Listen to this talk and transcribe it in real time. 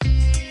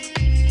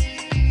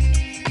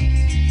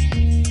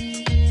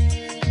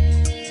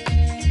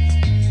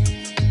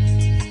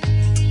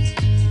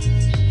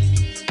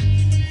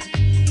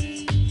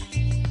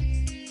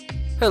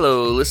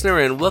Hello, listener,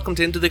 and welcome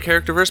to Into the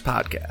Characterverse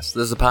podcast.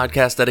 This is a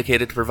podcast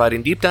dedicated to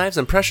providing deep dives,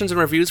 impressions, and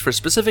reviews for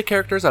specific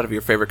characters out of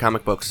your favorite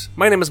comic books.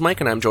 My name is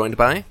Mike, and I'm joined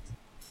by...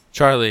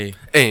 Charlie.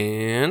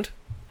 And...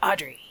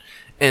 Audrey.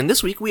 And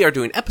this week we are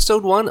doing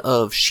episode 1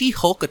 of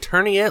She-Hulk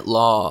Attorney at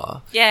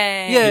Law.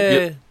 Yay!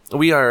 Yay! Yep.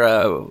 We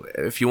are,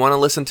 if you want to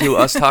listen to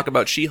us talk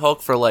about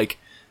She-Hulk for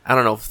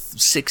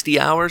 60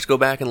 hours, go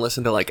back and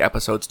listen to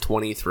episodes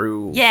 20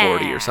 through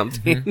 40 or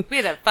something. We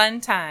had a fun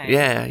time.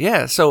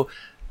 Yeah. So...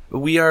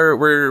 We're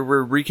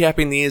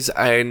recapping these.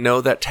 I know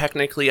that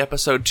technically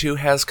episode 2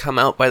 has come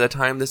out by the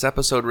time this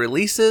episode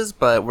releases,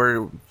 but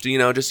we're,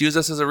 just use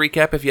this as a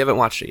recap if you haven't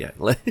watched it yet.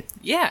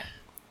 Yeah.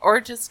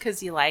 Or just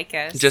because you like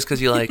us. Just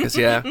because you like us,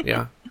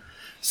 yeah.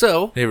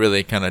 So... They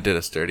really kind of did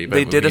us dirty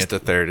by moving it to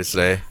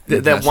Thursday.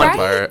 It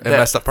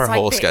messed up our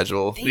whole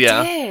schedule. They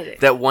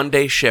did. That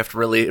one-day shift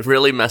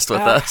really messed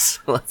with us.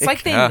 It's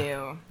like they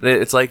knew.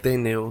 It's like they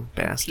knew,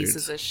 bastards.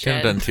 Pieces of shit. Could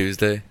have done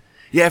Tuesday.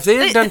 Yeah, if they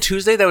had done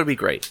Tuesday, that would be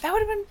great. That would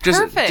have been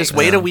perfect. Just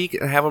wait a week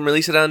and have them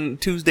release it on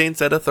Tuesday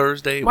instead of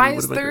Thursday. Why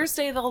is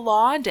Thursday the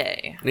law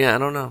day? Yeah, I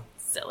don't know.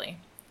 Silly.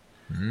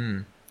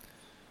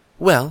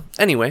 Well,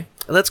 anyway,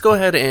 let's go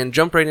ahead and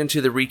jump right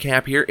into the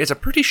recap here. It's a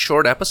pretty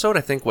short episode.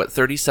 I think,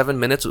 37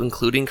 minutes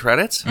including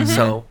credits? Mm-hmm.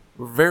 So,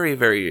 very,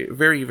 very,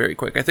 very, very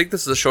quick. I think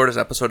this is the shortest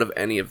episode of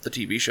any of the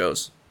TV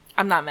shows.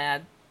 I'm not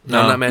mad.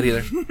 No, I'm not mad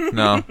either.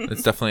 No,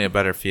 it's definitely a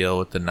better feel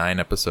with the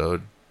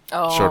 9-episode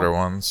shorter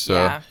ones.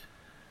 So.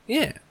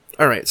 Yeah.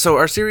 All right. So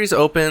our series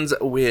opens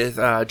with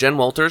Jen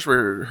Walters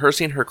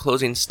rehearsing her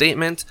closing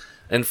statement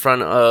in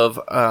front of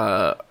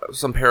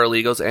some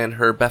paralegals and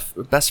her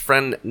best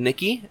friend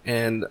Nikki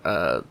and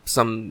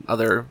some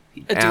other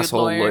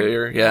asshole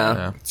lawyer.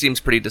 Yeah. Seems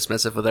pretty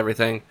dismissive with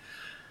everything.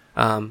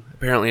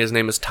 Apparently his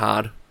name is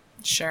Todd.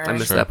 Sure. I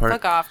missed that part.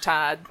 Fuck off,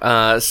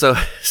 Todd. So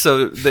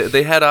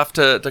they head off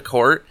to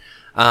court,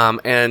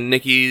 and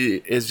Nikki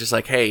is just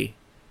like, hey,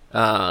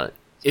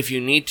 if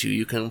you need to,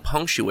 you can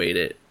punctuate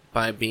it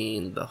by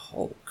being the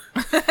Hulk.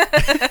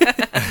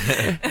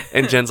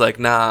 And Jen's like,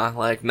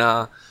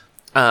 nah.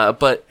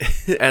 But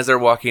as they're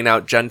walking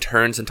out, Jen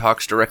turns and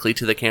talks directly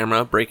to the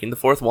camera, breaking the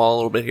fourth wall a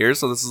little bit here.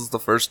 So this is the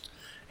first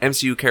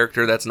MCU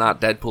character that's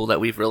not Deadpool that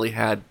we've really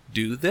had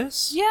do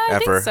this. Yeah, I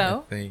think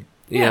so.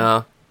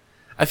 Yeah.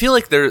 I feel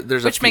like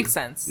there's Which makes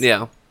sense.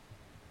 Yeah.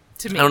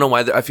 To me. I don't know why.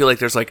 I feel like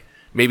there's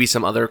maybe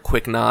some other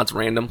quick nods,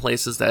 random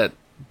places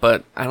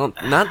but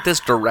not this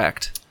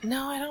direct.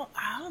 No, I don't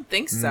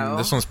think so.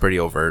 This one's pretty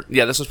overt.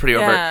 Yeah, this was pretty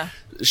overt.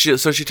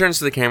 So she turns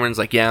to the camera and is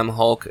like, yeah, I'm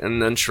Hulk,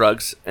 and then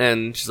shrugs,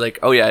 and she's like,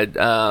 oh yeah,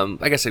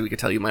 I guess we could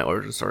tell you my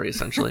origin story,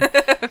 essentially.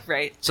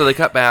 Right. So they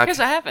cut back. Here's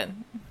what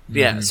happened.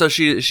 Yeah, so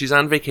she's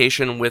on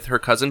vacation with her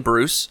cousin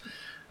Bruce,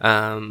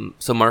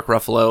 so Mark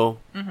Ruffalo,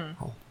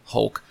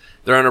 Hulk.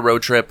 They're on a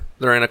road trip,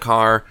 they're in a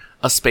car,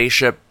 a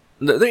spaceship.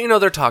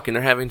 They're talking,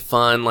 they're having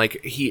fun,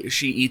 she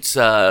eats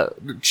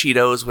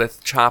Cheetos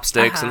with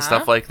chopsticks and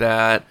stuff like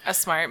that. A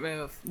smart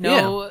move.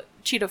 No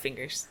Cheeto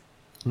fingers.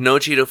 No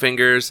Cheeto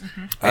fingers.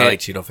 Mm-hmm. I like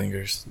Cheeto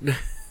fingers.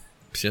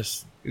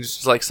 Just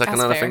like sucking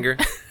on a finger.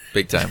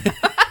 Big time.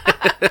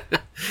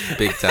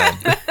 Big time.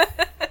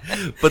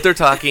 But they're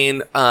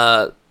talking,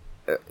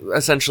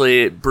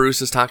 essentially,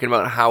 Bruce is talking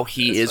about how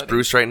he is funny.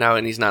 Bruce right now,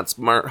 and he's not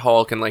Smart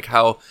Hulk, and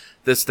how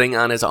this thing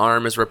on his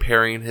arm is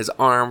repairing his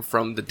arm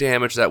from the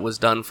damage that was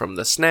done from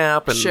the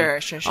snap, and sure.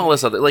 all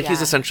this other.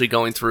 He's essentially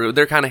going through.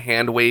 They're kind of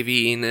hand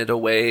waving it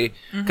away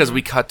because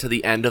we cut to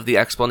the end of the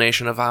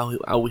explanation of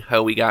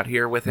how we got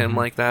here with him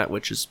like that,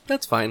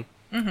 that's fine.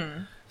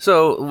 Mm-hmm.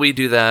 So we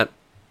do that,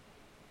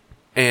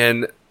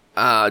 and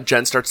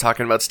Jen starts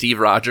talking about Steve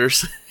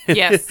Rogers.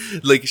 Yes.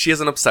 She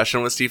has an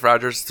obsession with Steve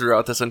Rogers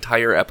throughout this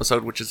entire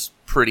episode, which is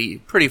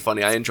pretty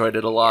funny. I enjoyed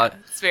it a lot. Yeah,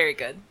 it's very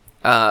good.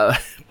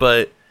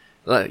 But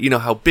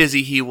how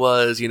busy he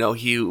was.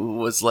 He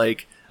was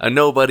a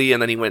nobody,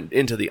 and then he went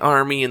into the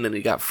army, and then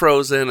he got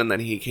frozen, and then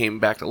he came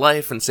back to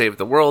life and saved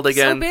the world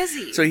again. So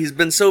busy. So he's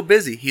been so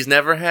busy. He's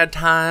never had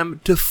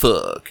time to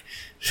fuck.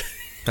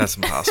 That's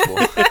impossible.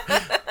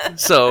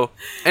 So,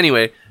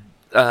 anyway,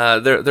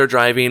 they're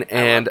driving,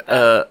 and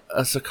a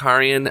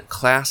Sicarian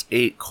Class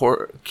 8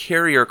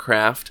 carrier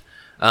craft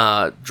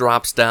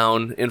drops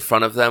down in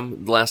front of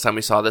them. The last time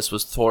we saw this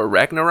was Thor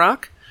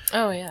Ragnarok.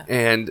 Oh, yeah.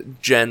 And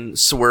Jen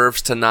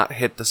swerves to not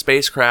hit the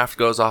spacecraft,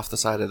 goes off the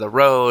side of the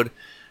road.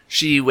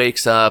 She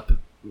wakes up.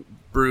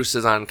 Bruce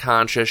is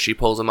unconscious. She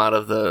pulls him out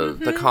of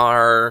the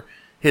car.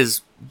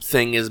 His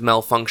thing is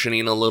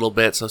malfunctioning a little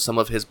bit, so some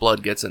of his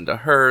blood gets into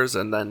hers,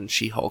 and then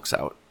she hulks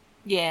out.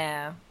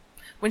 Yeah.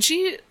 When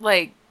she,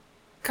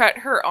 cut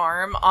her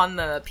arm on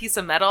the piece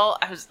of metal,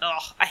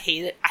 I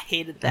hate it. I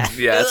hated that.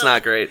 Yeah, it's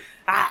not great.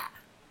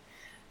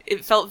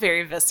 It felt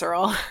very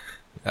visceral.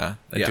 Yeah,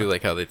 I do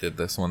like how they did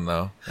this one,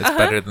 though. It's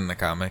better than the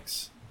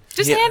comics.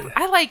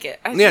 I like it.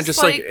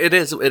 It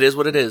is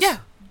what it is. Yeah.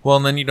 Well,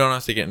 and then you don't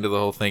have to get into the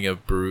whole thing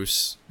of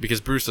Bruce,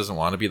 because Bruce doesn't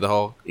want to be the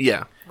Hulk.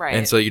 Yeah. Right.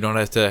 And so you don't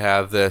have to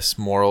have this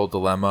moral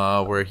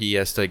dilemma where he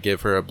has to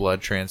give her a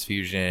blood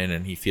transfusion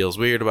and he feels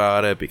weird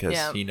about it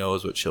because he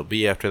knows what she'll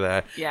be after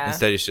that. Yeah.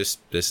 Instead, it's just,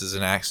 this is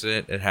an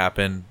accident. It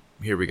happened.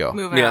 here we go.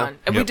 moving Yeah. on.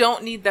 And we Yep.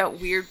 don't need that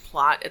weird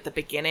plot at the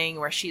beginning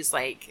where she's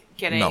like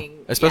getting... No,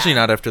 especially yeah.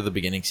 not after the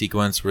beginning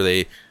sequence where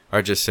they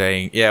are just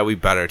saying, "Yeah, we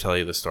better tell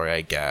you the story, I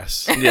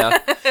guess." Yeah,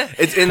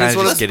 it's one of just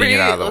those, getting it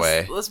out of the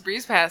way. Let's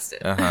breeze past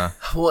it.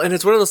 well, and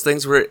it's one of those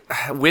things where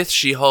with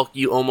She-Hulk,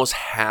 you almost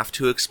have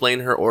to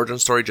explain her origin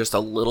story just a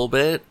little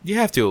bit, You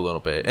have to a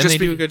little bit, and Just they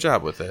do be- a good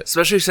job with it.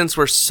 especially since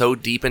we're so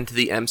deep into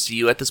the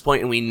MCU at this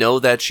point, and we know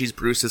that she's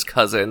Bruce's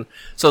cousin.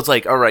 So it's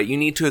like, all right, you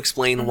need to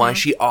explain why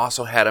she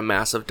also had a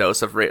massive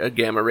dose of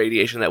gamma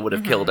radiation that would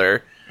have killed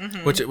her.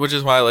 Which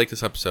is why I like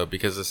this episode,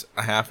 because it's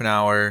a half an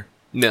hour.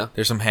 Yeah,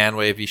 There's some hand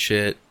wavy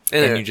shit, Yeah.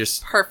 and you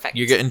just Perfect.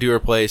 You get into a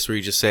place where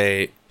you just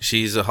say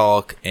she's a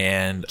Hulk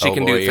and She a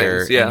can do lawyer,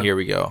 things, yeah. and here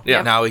we go.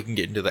 Yeah. Now we can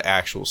get into the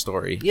actual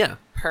story. yeah.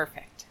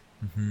 Perfect.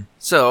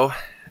 So,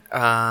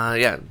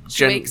 yeah,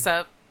 She wakes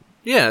up.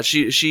 Yeah,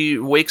 she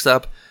wakes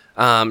up.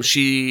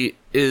 She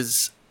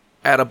is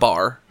at a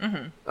bar,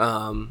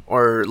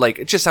 or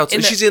like just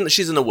outside.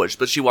 She's in the woods,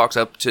 but she walks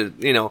up to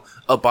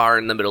a bar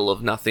in the middle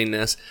of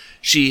nothingness.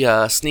 She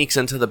sneaks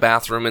into the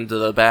bathroom into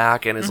the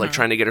back and is like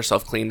trying to get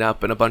herself cleaned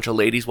up. And a bunch of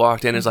ladies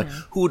walked in. And is like,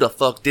 who the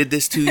fuck did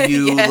this to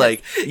you? Yes.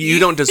 Like, you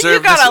don't deserve.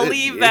 You gotta this.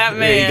 leave that Yeah,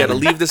 man. you gotta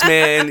leave this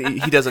man.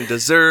 He doesn't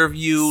deserve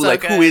you. So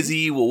like, who good. is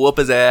he? We'll whoop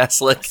his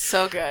ass. Like,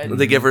 So good.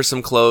 they give her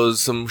some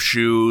clothes, some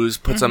shoes,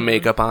 put some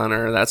makeup on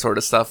her, that sort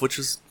of stuff, which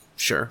is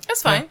sure.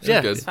 That's fine.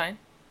 Yeah. good. It's fine.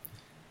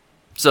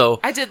 So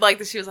I did like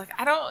that she was like,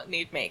 I don't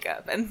need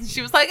makeup. And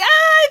she was like,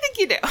 I think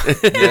you do.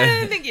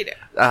 I think you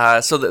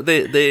do. so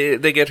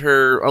they get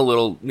her a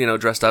little,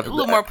 dressed up. A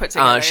little more put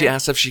together. She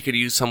asked if she could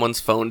use someone's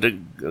phone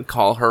to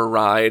call her a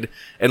ride,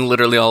 and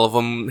literally all of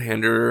them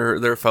hand her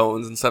their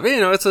phones and stuff.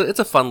 It's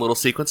a fun little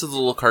sequence. It's a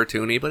little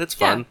cartoony, but it's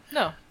fun. Yeah,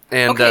 no.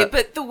 And okay,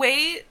 but the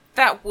way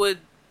that would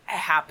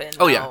happen,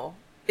 Oh, yeah. though,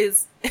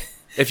 is...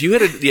 if you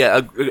had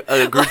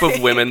a group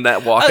of women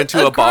that walk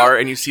into a bar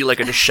and you see like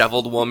a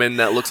disheveled woman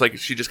that looks like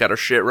she just got her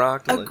shit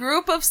rocked, a like,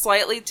 group of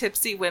slightly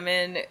tipsy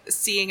women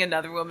seeing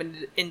another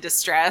woman in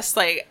distress,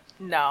 like,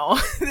 no.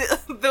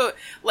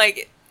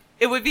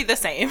 It would be the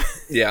same.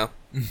 yeah.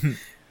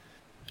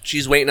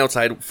 She's waiting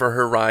outside for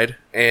her ride,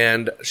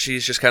 and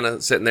she's just kind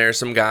of sitting there.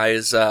 Some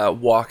guys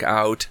walk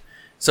out,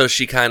 so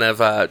she kind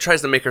of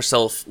tries to make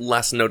herself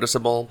less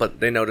noticeable, but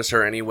they notice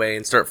her anyway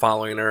and start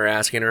following her,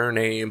 asking her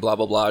name, blah,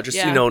 blah, blah. Just,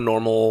 Yeah.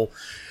 Normal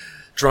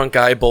drunk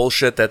guy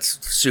bullshit that's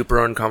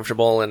super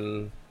uncomfortable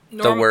and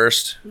the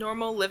worst.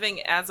 Normal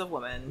living as a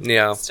woman.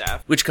 Yeah.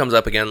 Stuff. Which comes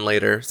up again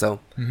later, so...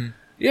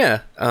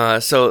 Yeah,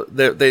 so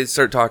they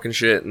start talking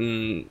shit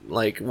and,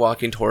 like,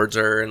 walking towards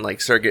her and,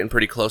 like, start getting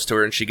pretty close to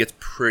her, and she gets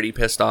pretty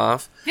pissed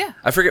off. Yeah.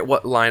 I forget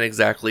what line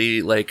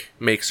exactly, like,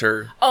 makes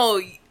her...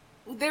 Oh,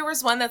 there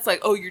was one that's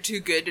like, oh, you're too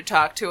good to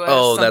talk to us.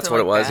 Oh, that's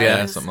something what it like was, that.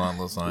 yeah. Something along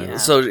those lines. Yeah.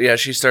 So, yeah,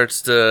 she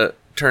starts to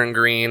turn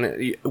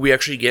green. We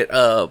actually get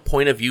a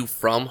point of view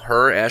from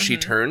her as she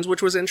turns,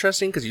 which was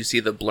interesting, because you see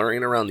the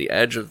blurring around the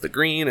edge of the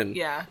green, and...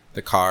 Yeah.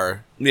 The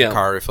car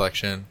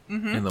reflection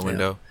in the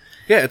window.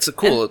 Yeah, it's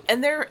cool.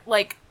 And they're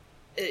like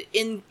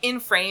in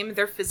frame,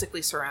 they're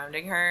physically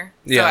surrounding her.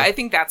 Yeah. So I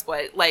think that's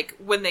what, like,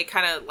 when they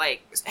kind of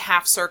like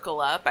half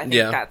circle up, I think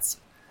Yeah. that's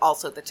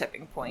also the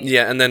tipping point.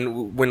 Yeah, and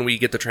then when we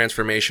get the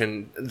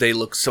transformation, they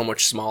look so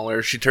much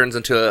smaller. She turns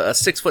into a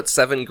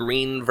 6'7"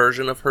 green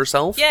version of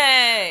herself.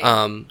 Yay!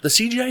 The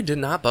CGI did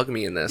not bug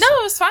me in this. no,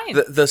 it was fine.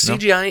 The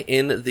CGI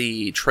in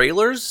the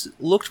trailers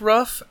looked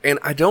rough, and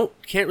I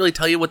can't really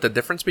tell you what the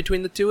difference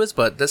between the two is,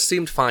 but this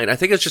seemed fine. I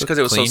think it's just because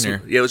it was Cleaner.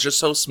 so it was just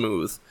so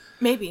smooth.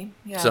 Maybe.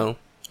 Yeah. So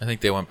I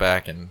think they went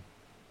back and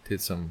did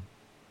some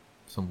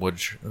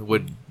wood,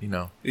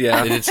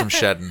 Yeah. They did some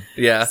shedding.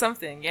 yeah,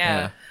 something.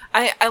 Yeah.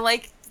 I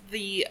like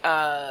the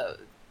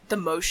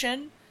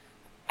motion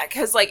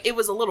because like it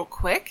was a little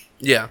quick,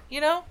 yeah,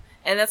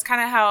 and that's kind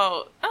of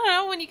how, I don't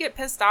know, when you get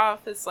pissed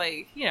off, it's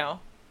like,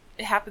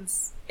 it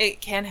happens. It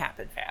can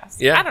happen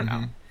fast. Yeah. I don't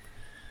know.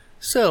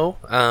 So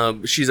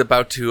she's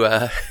about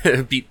to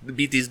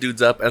beat these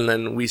dudes up, and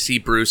then we see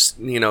Bruce,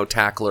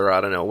 tackle her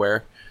out of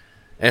nowhere.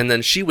 And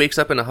then she wakes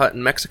up in a hut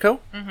in Mexico.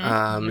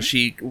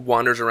 She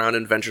wanders around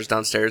and ventures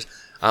downstairs.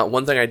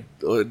 One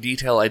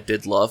detail I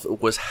did love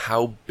was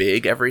how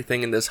big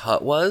everything in this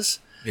hut was.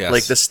 Yes.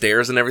 Like the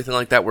stairs and everything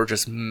like that were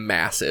just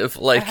massive.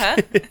 Like,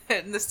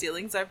 And the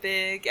ceilings are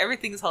big.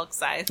 Everything's Hulk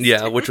sized.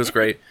 yeah, which was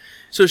great.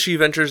 So she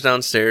ventures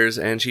downstairs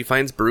and she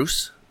finds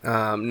Bruce,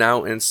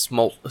 now in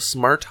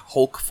smart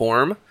Hulk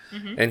form.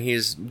 And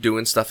he's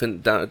doing stuff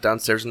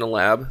downstairs in the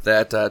lab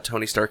that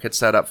Tony Stark had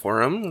set up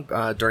for him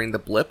during the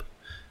blip.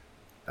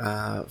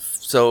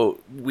 So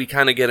we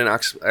kind of get an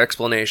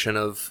explanation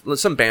of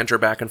some banter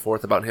back and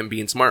forth about him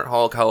being Smart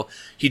Hulk, how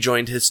he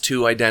joined his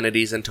two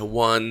identities into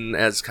one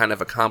as kind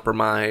of a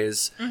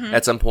compromise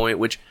at some point,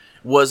 which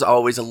was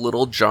always a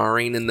little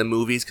jarring in the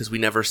movies because we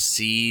never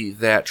see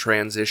that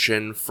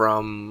transition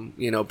from,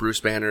 Bruce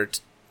Banner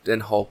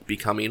and Hulk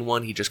becoming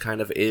one. He just kind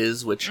of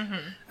is, which,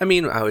 I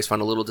mean, I always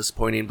found a little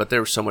disappointing, but there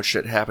was so much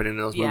shit happening in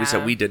those movies that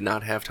Yeah. we did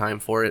not have time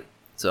for it.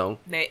 So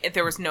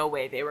There was no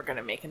way they were going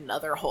to make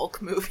another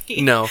Hulk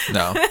movie. no.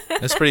 No,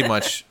 it's pretty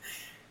much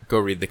go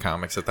read the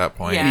comics at that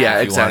point. Yeah. Yeah,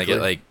 if you want to exactly.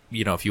 get like,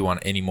 if you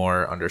want any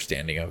more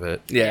understanding of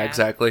it. Yeah, Yeah.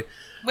 exactly.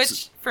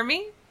 Which for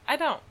me, I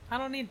don't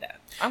need that.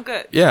 I'm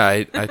good. Yeah,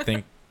 I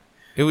think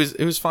it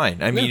was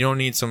fine. I mean, Yeah. you don't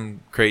need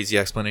some crazy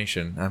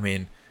explanation. I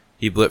mean,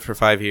 he blipped for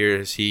 5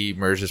 years. He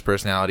merged his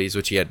personalities,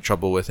 which he had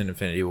trouble with in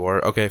Infinity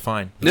War. Okay,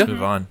 fine. Let's Yeah.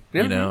 move on.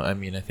 Yeah. I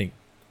mean, I think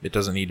it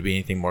doesn't need to be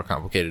anything more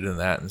complicated than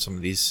that in some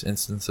of these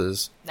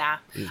instances. Nah.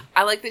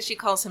 I like that she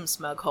calls him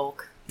Smug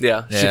Hulk.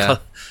 Yeah. Yeah.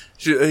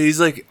 He's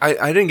like,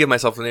 I didn't give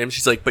myself the name.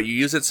 She's like, but you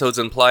use it so it's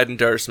implied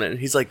endorsement. And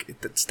he's like,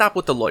 stop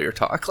with the lawyer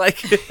talk.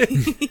 Like,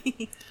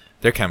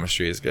 Their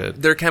chemistry is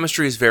good. their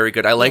chemistry is very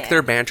good. I like Yeah.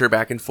 their banter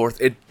back and forth.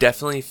 It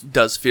definitely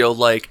does feel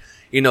like,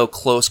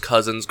 close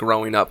cousins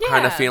growing up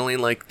kind of Yeah. feeling.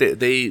 Like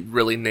they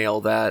really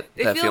nail that.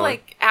 They that feel feeling.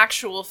 like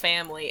actual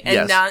family and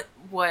Yes. not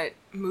what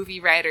movie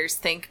writers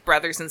think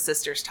brothers and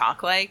sisters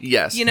talk like.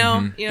 Yes. You know?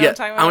 Mm-hmm. You know what I'm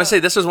talking about? I want to say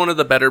this is one of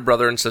the better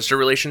brother and sister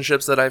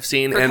relationships that I've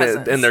seen, For and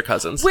cousins. they're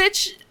cousins.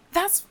 Which,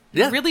 that's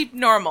Yeah. really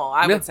normal,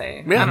 I Yeah. would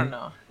say. Yeah. I don't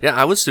know. Yeah,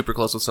 I was super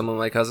close with some of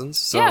my cousins.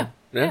 So, Yeah.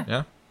 yeah.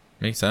 Yeah,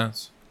 makes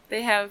sense.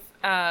 They have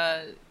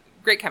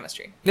great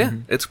chemistry. Yeah,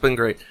 it's been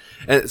great.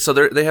 And so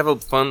they have a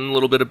fun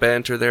little bit of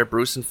banter there.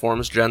 Bruce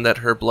informs Jen that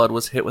her blood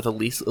was hit with a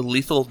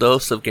lethal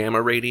dose of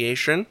gamma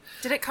radiation.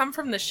 Did it come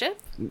from the ship?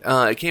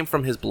 It came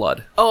from his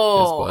blood.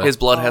 Oh. blood. His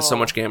blood has so Oh.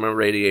 much gamma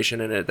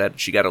radiation in it that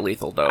she got a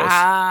lethal dose.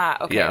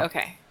 Ah, okay, Yeah.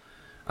 okay.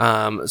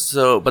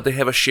 But they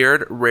have a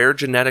shared rare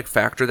genetic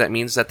factor that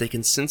means that they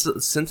can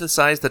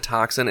synthesize the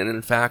toxin, and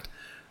in fact,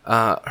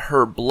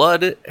 her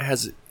blood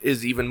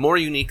is even more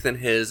unique than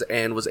his,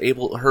 and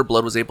her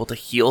blood was able to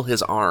heal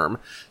his arm,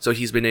 so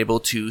he's been able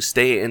to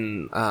stay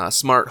in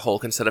Smart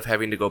Hulk instead of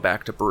having to go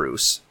back to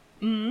Bruce.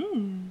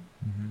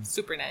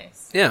 Super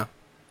nice. Yeah.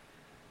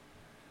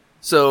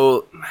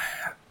 So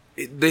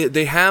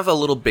they have a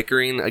little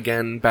bickering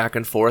again back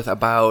and forth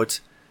about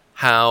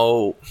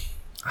how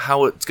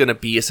it's going to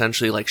be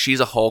essentially like she's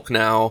a Hulk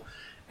now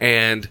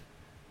and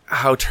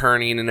how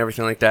turning and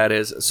everything like that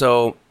is.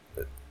 So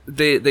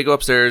they go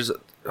upstairs.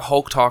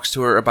 Hulk talks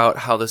to her about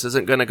how this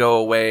isn't going to go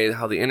away,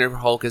 how the inner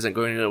Hulk isn't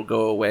going to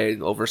go away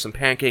over some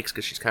pancakes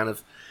because she's kind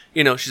of,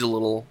 she's a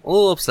little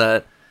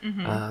upset.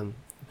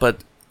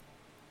 But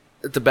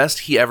the best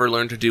he ever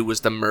learned to do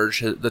was to merge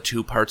the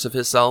two parts of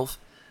himself.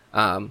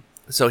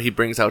 So he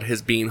brings out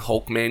his Being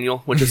Hulk manual,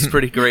 which is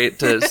pretty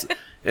great.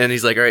 And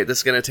he's like, all right, this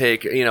is going to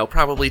take,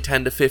 probably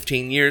 10 to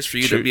 15 years for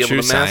you to be able to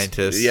master.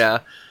 Scientist. Yeah.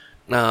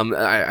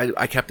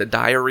 I kept a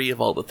diary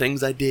of all the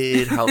things I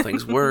did, how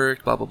things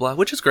worked, blah, blah, blah,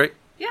 which is great.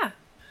 Yeah.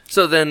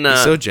 So then...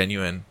 He's so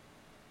genuine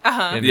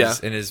Uh-huh.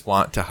 in his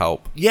want to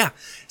help. Yeah.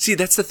 See,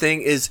 that's the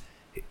thing is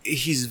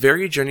he's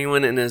very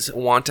genuine in his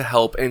want to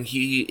help, and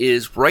he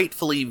is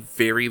rightfully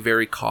very,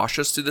 very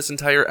cautious through this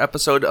entire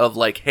episode of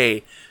like,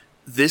 hey,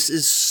 this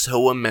is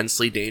so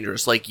immensely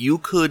dangerous. Like, you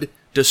could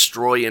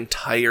destroy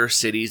entire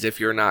cities if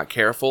you're not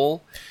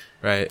careful.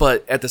 Right.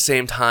 But at the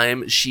same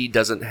time, she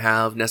doesn't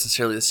have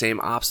necessarily the same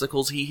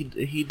obstacles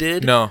he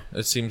did. No,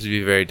 it seems to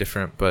be very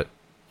different, but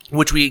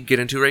Which we get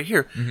into right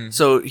here.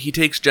 So he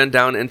takes Jen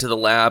down into the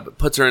lab,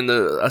 puts her in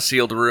a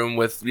sealed room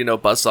with,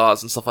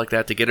 buzzsaws and stuff like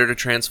that to get her to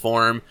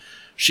transform.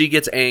 She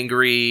gets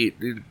angry,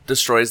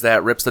 destroys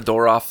that, rips the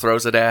door off,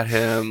 throws it at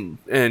him,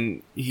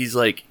 and he's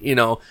like,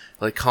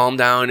 calm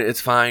down,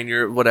 it's fine,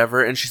 you're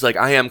whatever. And she's like,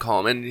 I am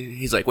calm. And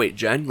he's like, wait,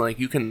 Jen, like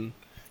you can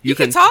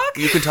talk?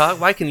 You can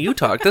talk? Why can you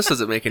talk? This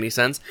doesn't make any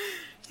sense.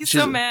 He's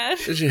She's- so mad.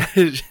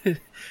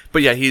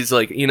 But yeah, he's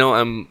like,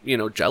 I'm,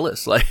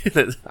 jealous. Like,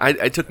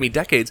 it took me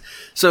decades.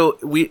 So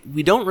we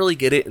don't really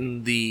get it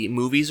in the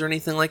movies or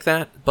anything like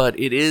that, but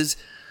it is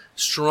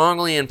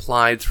strongly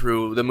implied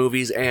through the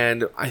movies,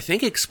 and I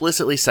think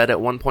explicitly said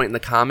at one point in the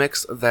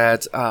comics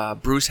that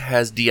Bruce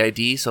has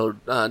DID, so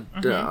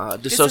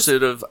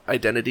dissociative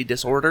identity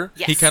disorder.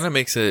 Yes. he kind of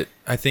makes it.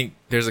 I think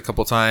there's a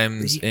couple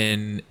times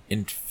in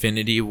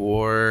Infinity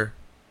War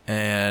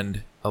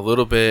and a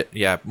little bit,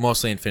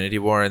 mostly Infinity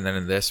War, and then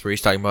in this where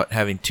he's talking about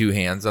having two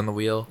hands on the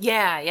wheel.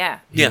 Yeah.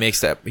 He Yeah. makes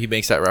that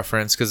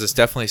reference because it's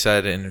definitely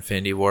said in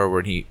Infinity War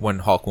when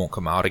Hulk won't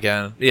come out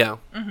again. Yeah.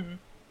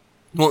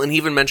 Well, and he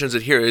even mentions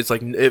it here. It's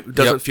like, it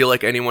doesn't Yep. feel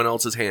like anyone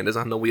else's hand is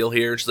on the wheel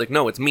here. She's like,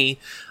 no, it's me.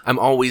 I'm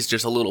always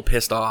just a little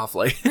pissed off.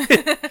 Like,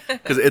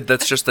 because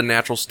that's just the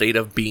natural state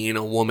of being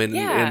a woman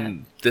Yeah.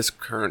 in this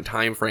current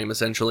time frame,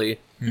 essentially.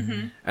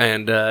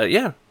 And,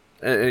 there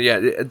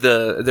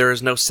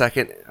is no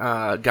second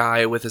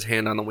guy with his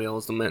hand on the wheel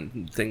is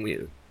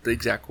the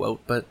exact quote.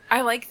 But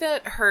I like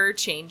that her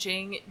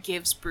changing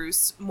gives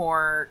Bruce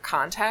more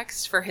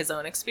context for his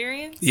own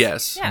experience.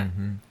 yes. Yeah.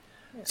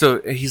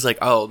 So he's like,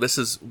 oh, this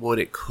is what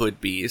it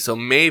could be. So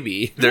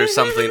maybe there's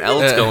something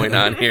else going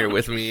on here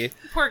with me.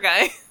 Poor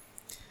guy.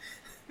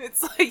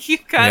 It's like you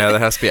Yeah, that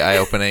got has to be eye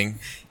opening.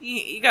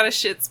 you got a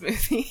shit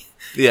smoothie.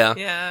 Yeah.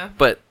 Yeah.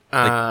 But,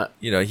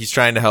 He's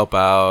trying to help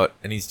out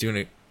and he's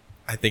doing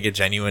I think a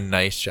genuine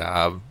nice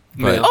job.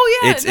 But Yeah.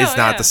 Oh, yeah, it's not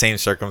yeah. the same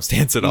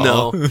circumstance at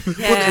all. no.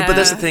 Yeah. But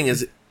that's the thing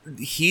is,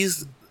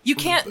 he's You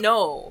can't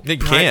know. You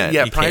can't.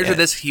 Yeah, You prior to can't.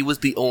 this, he was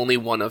the only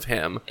one of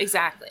him.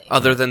 Exactly.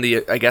 Other than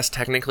I guess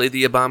technically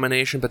the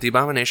Abomination, but the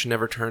Abomination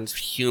never turns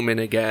human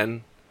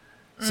again.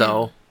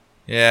 So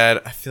Yeah,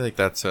 I feel like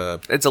that's a...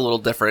 it's a little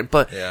different.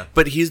 But Yeah.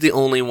 but he's the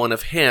only one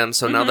of him.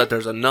 So now that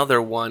there's another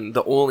one,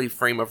 the only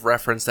frame of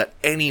reference that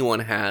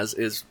anyone has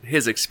is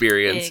his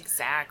experience.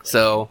 Exactly.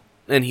 So,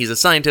 and he's a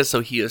scientist,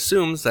 so he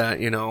assumes that,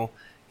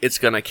 it's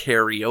going to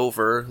carry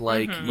over.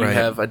 Like, you Right.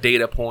 have a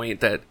data point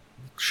that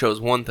shows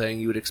one thing,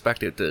 you would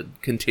expect it to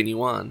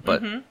continue on.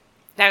 But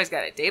now he's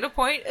got a data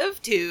point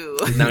of 2.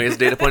 now he has a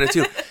data point of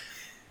 2.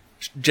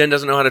 Jen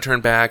doesn't know how to turn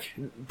back.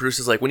 Bruce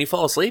is like, when you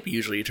fall asleep,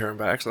 usually you turn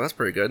back, so that's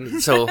pretty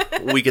good. So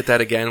we get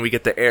that again. We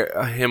get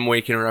him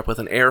waking her up with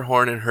an air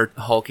horn and her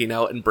hulking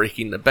out and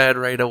breaking the bed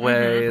right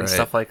away and Right.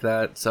 stuff like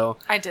that. So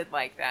I did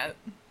like that.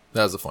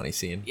 That was a funny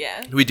scene.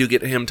 Yeah. we do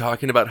get him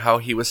talking about how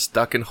he was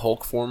stuck in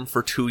Hulk form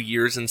for 2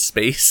 years in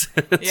space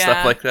and Yeah.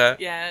 stuff like that.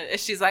 Yeah.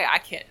 She's like,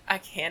 I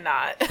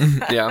cannot.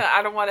 Yeah.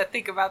 I don't want to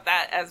think about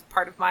that as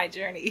part of my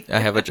journey. I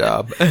have a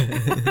job.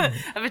 I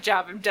have a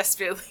job I'm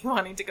desperately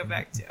wanting to go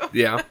back to.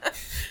 Yeah.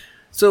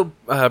 So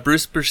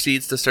Bruce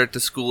proceeds to start to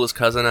school his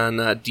cousin on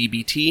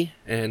DBT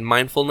and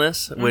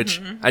mindfulness, which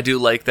I do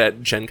like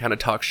that Jen kind of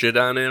talks shit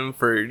on him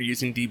for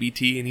using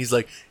DBT, and he's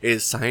like, "It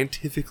is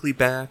scientifically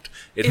backed.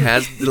 It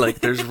has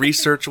there's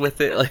research with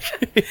it." Like,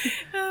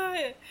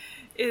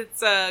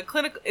 It's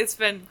clinical. It's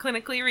been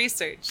clinically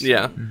researched.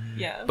 yeah.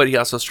 Yeah. But he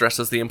also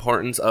stresses the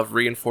importance of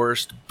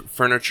reinforced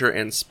furniture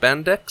and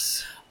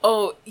spandex.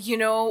 Oh, you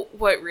know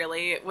what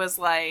really was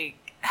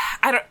like?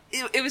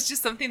 It was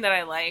just something that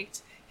I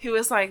liked. He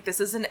was like,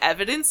 "This is an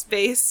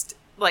evidence-based,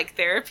 like,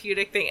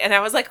 therapeutic thing," and I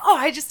was like, "Oh,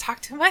 I just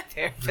talked to my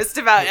therapist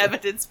about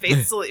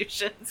evidence-based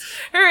solutions.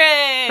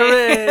 Hooray!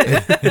 Hooray!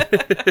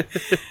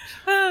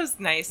 That was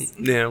nice.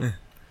 Yeah.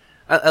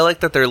 I like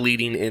that they're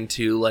leading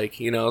into,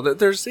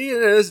 there's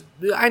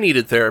I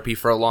needed therapy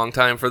for a long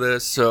time for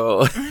this,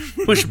 so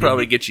we should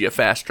probably get you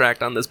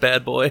fast-tracked on this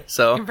bad boy.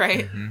 So,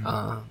 Right?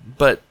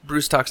 but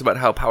Bruce talks about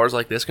how powers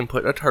like this can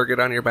put a target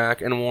on your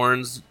back and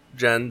warns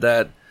Jen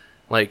that,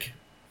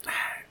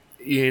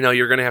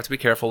 you're going to have to be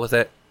careful with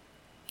it.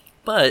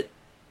 But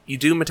you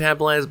do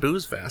metabolize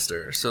booze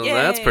faster, so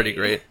that's pretty Yay.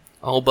 great.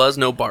 All buzz,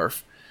 no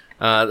barf.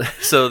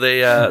 So they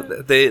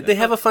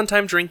have a fun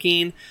time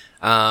drinking.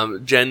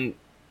 Jen,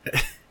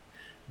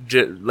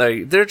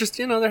 they're just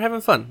they're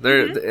having fun.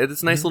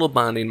 It's a nice little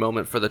bonding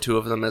moment for the two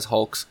of them as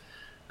Hulks.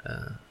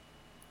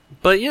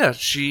 But yeah,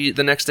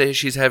 the next day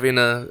she's having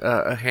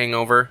a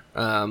hangover.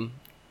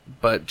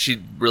 But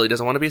she really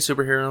doesn't want to be a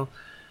superhero.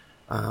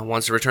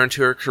 Wants to return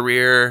to her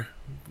career.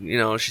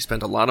 She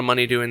spent a lot of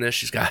money doing this.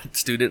 She's got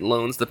student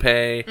loans to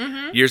pay,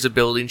 years of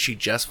building. She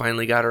just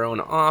finally got her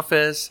own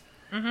office.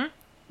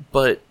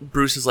 But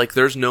Bruce is like,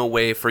 there's no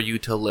way for you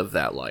to live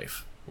that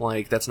life.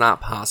 That's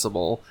not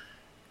possible.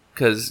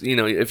 Because,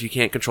 if you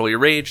can't control your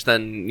rage,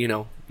 then,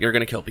 you're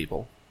going to kill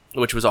people.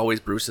 Which was always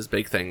Bruce's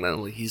big thing.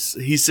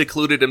 He's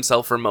secluded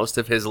himself for most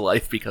of his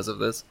life because of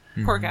this.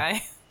 Poor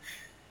guy.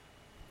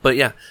 But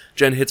yeah,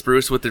 Jen hits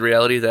Bruce with the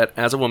reality that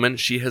as a woman,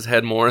 she has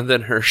had more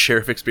than her share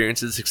of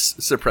experiences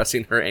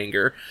suppressing her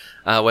anger,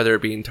 whether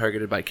it being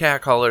targeted by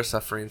catcallers,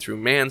 suffering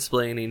through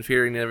mansplaining,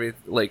 fearing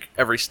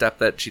every step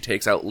that she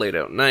takes out late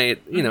at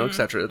night,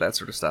 etc., that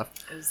sort of stuff.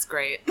 It was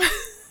great.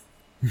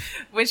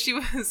 When she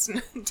was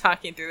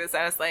talking through this,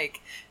 I was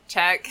like,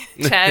 check,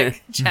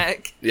 check,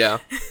 check. Yeah.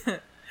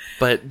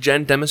 But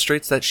Jen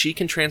demonstrates that she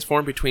can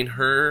transform between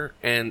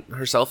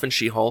herself and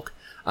She-Hulk.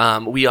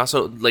 We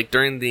also,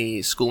 during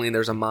the schooling,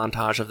 there's a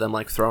montage of them,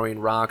 throwing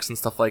rocks and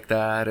stuff like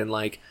that. And,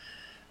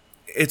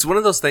 it's one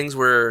of those things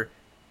where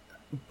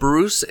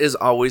Bruce has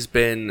always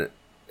been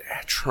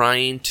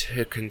trying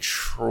to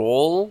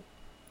control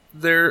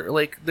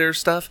their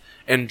stuff,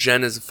 and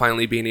Jen is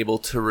finally being able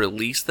to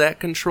release that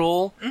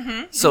control.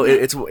 So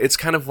it's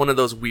kind of one of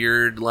those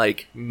weird,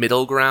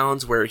 middle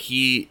grounds where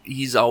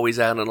he's always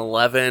at an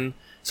 11,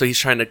 so he's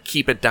trying to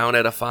keep it down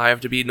at a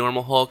 5 to be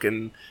normal Hulk,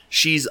 and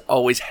she's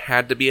always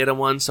had to be at a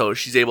 1, so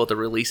she's able to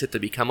release it to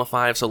become a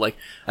 5. So,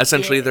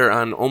 essentially they're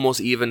on almost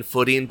even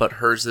footing, but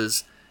hers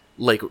is,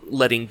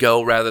 letting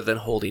go rather than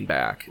holding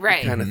back.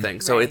 Right. Kind of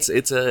thing. So Right.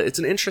 it's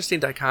an interesting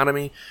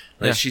dichotomy.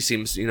 Yeah. She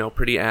seems,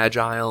 pretty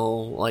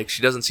agile.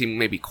 She doesn't seem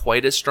maybe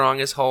quite as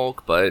strong as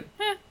Hulk, but...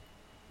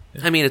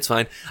 I mean, it's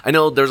fine. I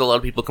know there's a lot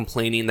of people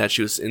complaining that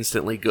she was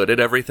instantly good at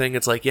everything.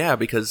 It's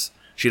because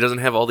she doesn't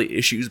have all the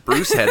issues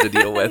Bruce had to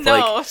deal with.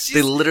 No,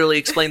 they literally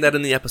explained that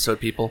in the episode,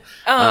 people.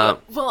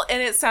 Well,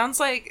 and it sounds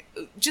like,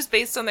 just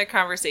based on their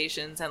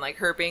conversations and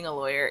her being a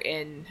lawyer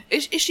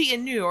is she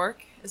in New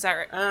York? Is that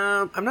right?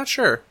 I'm not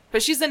sure.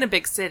 But she's in a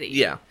big city.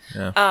 Yeah.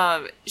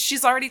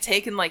 She's already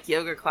taken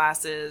yoga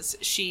classes.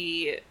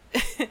 She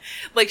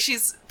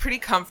she's pretty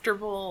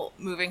comfortable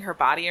moving her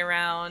body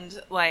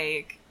around.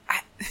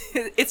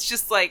 It's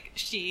just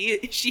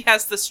she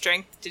has the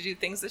strength to do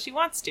things that she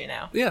wants to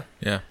now. Yeah.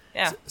 Yeah.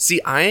 Yeah.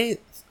 See,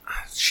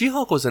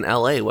 She-Hulk was in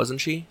L.A.,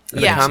 wasn't she? In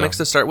Yeah. the comics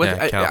So. to start with.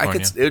 Yeah,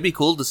 California. It would be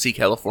cool to see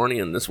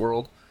California in this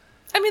world.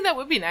 I mean, that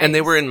would be nice. And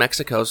they were in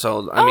Mexico,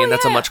 so I mean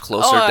that's a yeah. much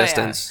closer Oh, yeah.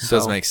 distance. It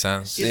does so- make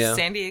sense. She's Yeah. a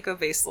San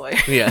Diego-based lawyer.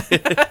 Yeah,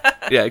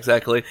 yeah,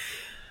 exactly.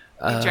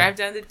 We drive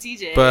down to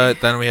TJ.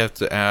 But then we have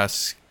to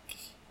ask.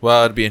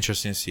 Well, it'd be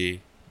interesting to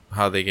see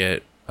how they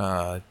get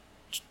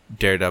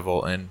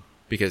Daredevil in,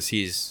 because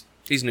he's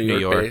He's New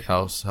York based.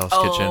 House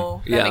Kitchen,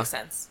 oh, that Yeah. makes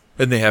sense.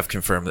 and they have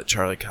confirmed that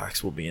Charlie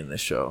Cox will be in this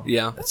show.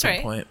 Yeah, at That's some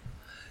right. point.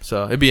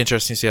 So it'd be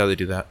interesting to see how they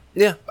do that.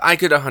 yeah. I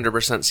could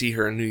 100% see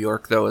her in New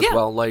York though as Yeah.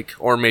 well, like,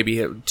 or maybe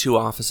at 2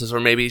 offices, or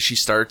maybe she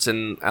starts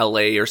in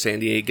L.A. or San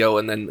Diego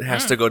and then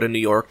has to go to New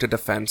York to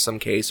defend some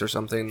case or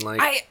something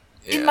like.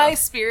 In my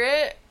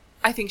spirit,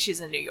 I think she's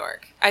in New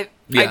York.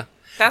 Yeah.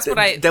 That's what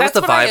I. That was That's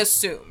the what I vibe-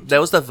 assumed. That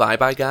was the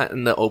vibe I got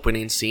in the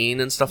opening scene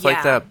and stuff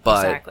like that.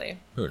 But exactly.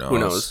 Who knows? who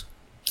knows?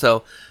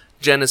 So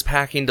Jen is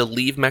packing to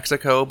leave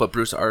Mexico, but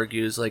Bruce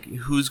argues like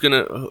who is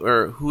gonna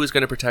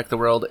protect the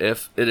world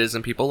if it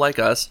isn't people like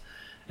us?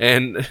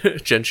 And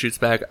Jen shoots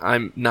back,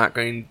 "I'm not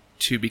going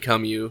to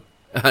become you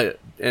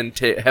and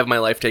have my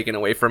life taken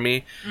away from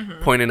me,"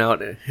 pointing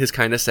out his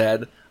kind of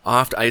sad,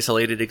 oft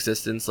isolated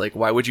existence. Like,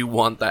 why would you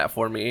want that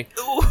for me?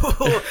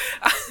 Ooh.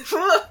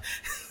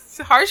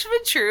 It's harsh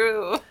but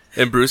true.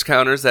 And Bruce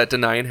counters that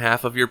denying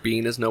half of your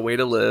being is no way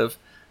to live,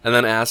 and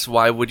then asks,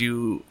 why wouldn't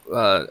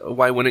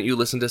you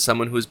listen to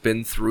someone who's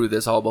been through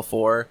this all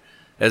before?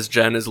 As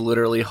Jen is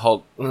literally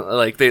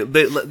like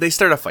they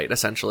start a fight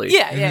essentially.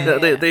 Yeah.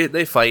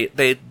 They fight.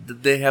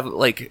 They have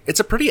like, it's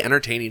a pretty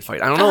entertaining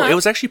fight. I don't know. It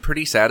was actually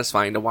pretty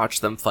satisfying to watch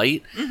them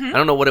fight. I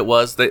don't know what it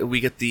was. We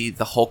get the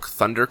Hulk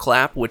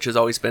thunderclap, which has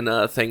always been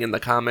a thing in the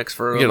comics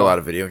for. We get a lot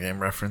of video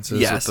game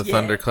references. Yes. With the Yeah.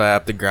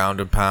 thunderclap, the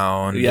ground and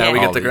pound. Yeah, we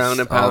all get the ground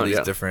and pound, All these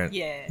yeah. different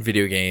Yeah.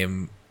 video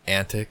game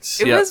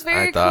antics. It Yeah, was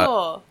very I thought-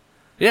 cool.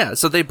 Yeah,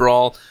 so they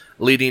brawl,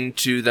 leading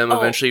to them Oh.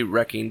 eventually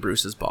wrecking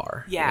Bruce's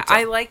bar. Yeah, That's all.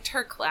 I liked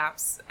her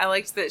claps. I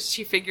liked that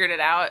she figured it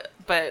out,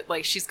 but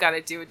like she's got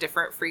to do a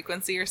different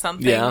frequency or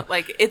something. Yeah.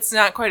 Like it's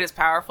not quite as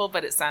powerful,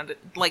 but it sounded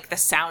like the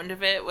sound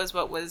of it was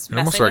what was It messing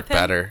almost with worked him.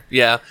 better.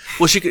 Yeah,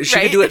 well, she could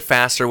Right? do it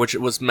faster, which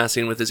was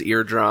messing with his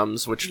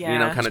eardrums, which Yeah.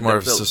 kind It's of more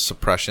of a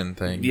suppression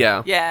thing.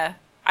 yeah. Yeah,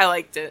 I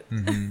liked it.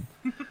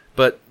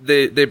 But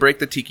they break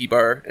the tiki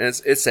bar, and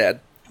it's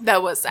sad.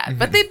 That was sad,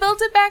 but they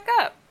built it back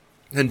up.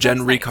 And Jen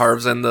That's nice.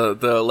 recarves in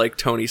the like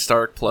Tony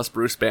Stark plus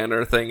Bruce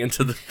Banner thing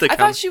into the. I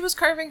thought she was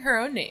carving her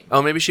own name.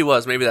 Oh, maybe she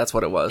was. Maybe that's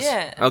what it was.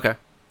 Yeah. Okay.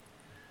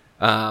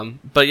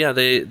 But yeah,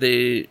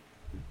 they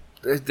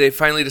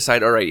finally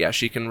decide. All right, yeah,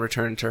 she can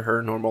return to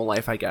her normal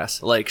life. I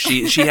guess. Like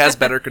she has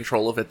better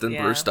control of it than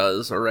Yeah. Bruce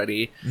does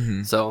already.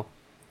 So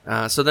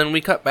then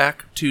we cut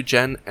back to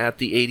Jen at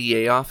the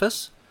ADA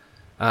office,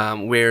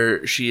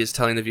 where she is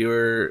telling the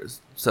viewer.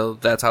 So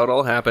that's how it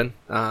all happened.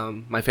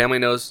 My family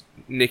knows.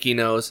 Nikki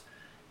knows.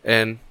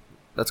 And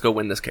let's go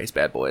win this case,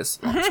 bad boys.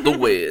 It's the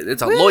win.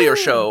 It's a lawyer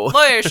show.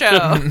 Lawyer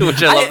show.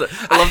 Which I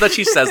love. I love that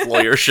she says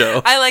lawyer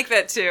show. I like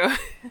that too.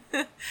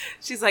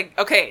 She's like,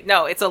 okay,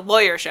 no, it's a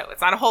lawyer show.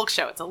 It's not a Hulk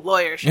show. It's a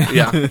lawyer show.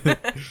 Yeah.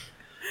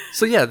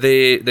 So yeah,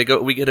 they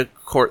go. We get a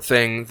court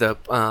thing. The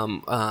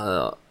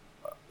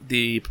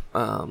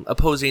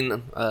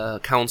opposing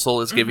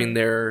counsel is giving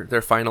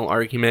their final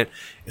argument.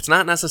 It's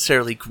not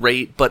necessarily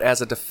great, but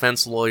as a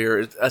defense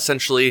lawyer,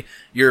 essentially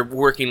you're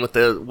working with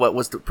what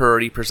was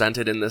already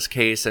presented in this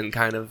case and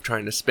kind of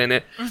trying to spin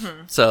it.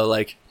 So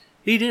like,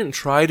 he didn't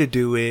try to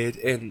do it,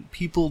 and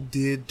people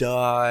did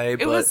die.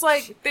 It was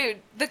like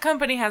the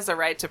company has the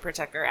right to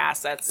protect their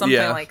assets, something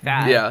like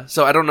that. Yeah.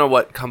 So I don't know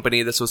what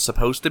company this was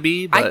supposed to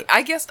be, but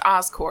I guessed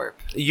Oscorp.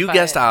 you but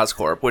guessed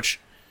Oscorp, which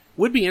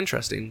would be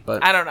interesting.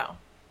 But I don't know.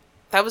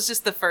 That was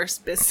just the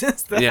first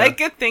business that Yeah. I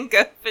could think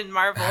of in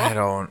Marvel. I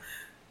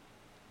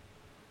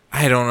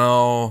don't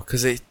know,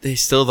 because they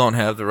still don't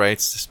have the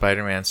rights to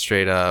Spider-Man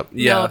straight up.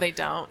 yeah, No, they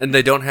don't. and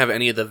they don't have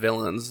any of the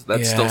villains.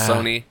 That's still Yeah.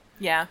 Sony.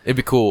 Yeah. It'd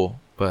be cool,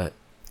 but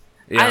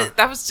Yeah.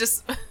 That was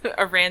just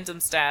a random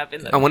stab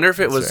in the. I wonder if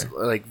it was That's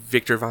like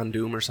Victor Von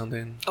Doom or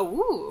something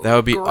Ooh, that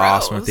would be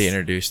awesome if gross. they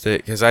introduced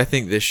it, because I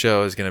think this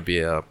show is going to be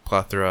a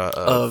plethora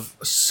of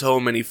so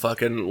many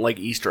fucking like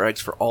Easter eggs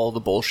for all the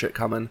bullshit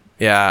coming.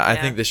 Yeah, I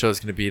Yeah. think this show is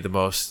going to be the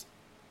most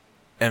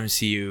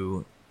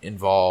MCU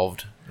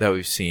involved that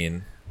we've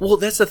seen. Well,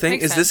 that's the thing,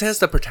 Makes is this sense. has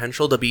the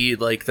potential to be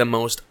like the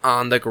most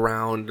on the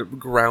ground,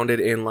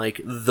 grounded in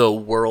like the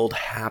world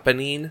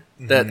happening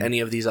that any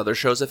of these other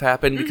shows have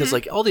happened. Because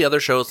like all the other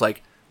shows,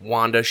 like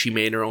Wanda, she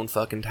made her own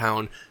fucking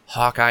town.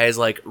 Hawkeye is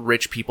like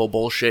rich people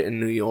bullshit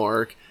in New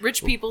York.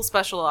 Rich people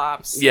special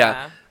ops.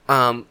 Yeah.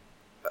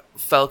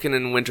 Falcon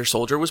and Winter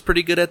Soldier was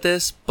pretty good at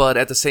this, but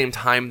at the same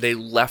time they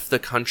left the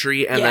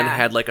country and then Yeah.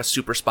 had like a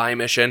super spy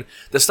mission.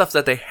 The stuff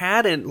that they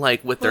had in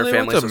like with their They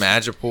went families to was-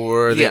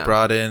 Madripoor. Yeah. They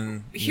brought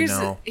in, you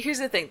know. Here's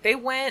the thing. They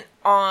went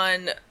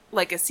on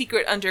like a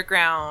secret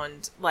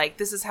underground. Like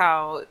this is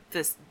how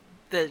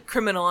the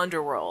criminal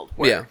underworld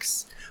Yeah.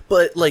 works.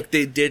 but like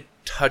they did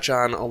touch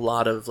on a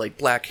lot of like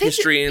Black They did,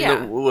 history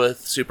yeah.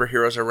 with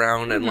superheroes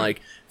around and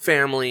like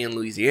family in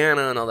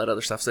Louisiana and all that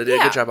other stuff. So they did a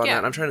Yeah, good job on yeah.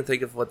 that. I'm trying to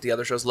think of what the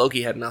other shows.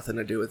 Loki had nothing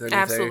to do with anything.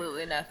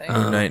 Absolutely nothing.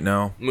 Moon Knight,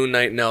 no. Moon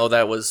Knight, no,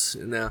 that was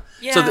no.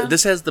 Yeah. So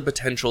this has the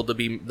potential to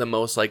be the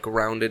most like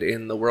grounded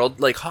in the world.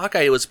 Like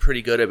Hawkeye was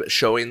pretty good at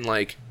showing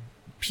like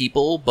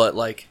people, but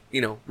like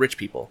rich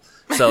people.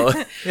 So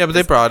Yeah, but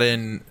they brought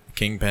in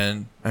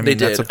Kingpin. I mean, They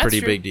that's did. a pretty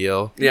That's true. big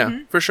deal. yeah,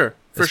 for sure,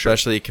 for sure.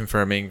 Especially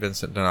confirming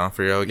Vincent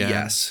D'Onofrio again.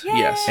 Yes, Yay.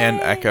 yes. And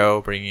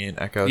Echo, bringing in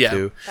Echo Yeah.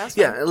 too. That's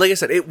fun. Yeah, like I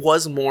said, it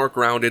was more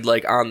grounded,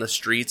 like on the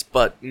streets,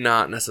 but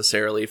not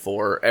necessarily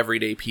for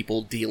everyday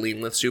people dealing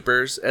with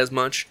supers as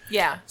much.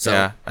 Yeah. So,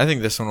 Yeah, I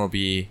think this one will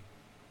be.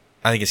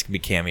 I think it's gonna be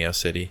Cameo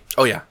City.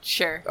 oh yeah,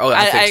 Sure. oh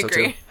I think so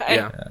agree. too.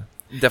 Yeah,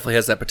 definitely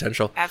has that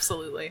potential.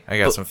 Absolutely. I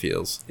got some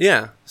feels.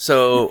 Yeah,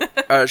 so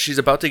she's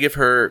about to give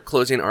her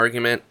closing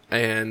argument,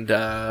 and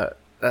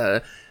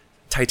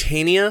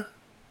Titania.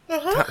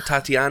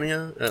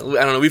 Tatiana, I don't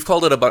know. We've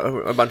called it a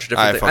bunch of different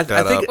I things. fucked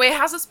that up. Wait,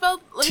 how's it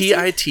spelled? Let me see.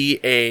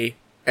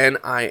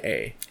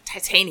 Titania.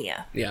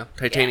 Titania. Yeah,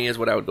 Titania is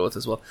what I would go with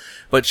as well.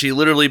 But she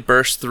literally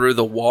burst through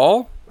the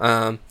wall,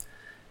 and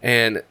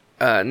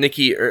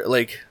Nikki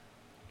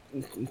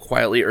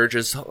quietly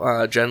urges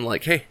Jen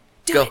like, "Hey,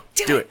 do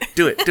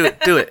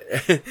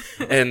it!"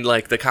 And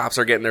like the cops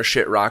are getting their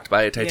shit rocked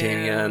by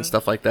Titania Yeah. and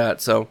stuff like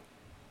that. So,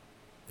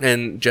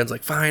 and Jen's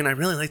like, "Fine, I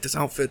really like this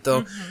outfit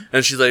though,"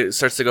 and she's like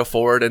starts to go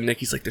forward, and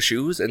Nikki's like, "The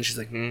shoes," and she's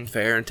like,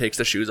 "Fair," and takes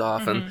the shoes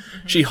off, and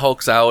she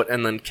hulks out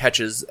and then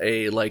catches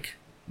a like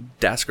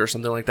desk or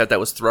something like that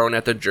was thrown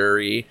at the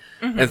jury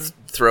and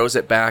throws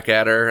it back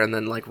at her, and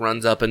then like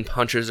runs up and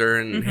punches her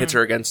and hits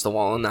her against the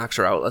wall and knocks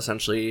her out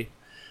essentially.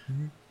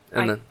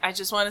 And then I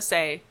just want to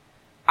say,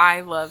 I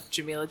love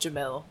Jamila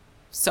Jamil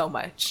so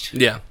much.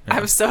 yeah,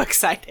 I'm so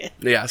excited.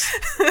 yes,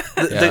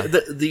 Yeah.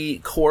 the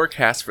core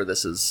cast for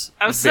this is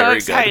I'm so very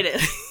excited.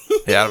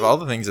 Yeah, out of all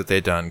the things that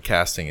they've done,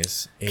 casting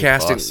is A+,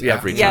 Casting, yeah.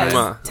 every Yeah. time.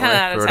 Mwah. 10 out of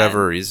 10. For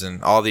whatever reason,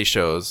 all these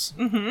shows.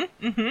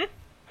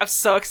 I'm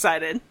so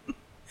excited.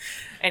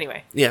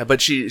 Anyway. Yeah,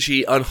 but she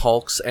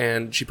unhulks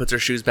and she puts her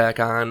shoes back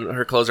on.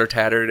 Her clothes are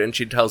tattered, and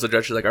she tells the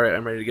judge, she's like, "All right,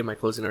 I'm ready to give my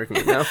closing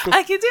argument now.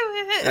 I can do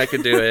it. I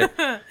could do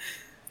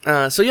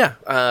it." So yeah,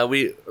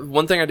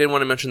 one thing I did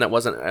want to mention that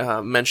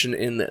wasn't mentioned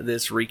in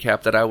this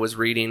recap that I was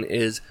reading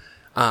is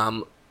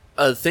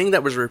a thing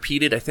that was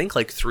repeated, I think,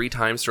 like 3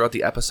 times throughout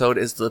the episode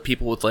is the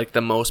people with like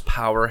the most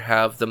power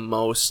have the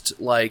most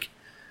like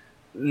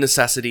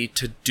necessity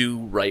to do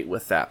right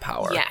with that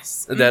power.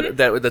 Yes.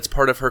 That's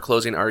part of her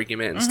closing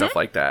argument and stuff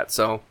like that.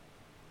 So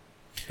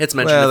it's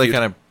mentioned. Well, a they few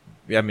kind of.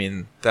 I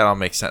mean, that all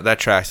makes sense. That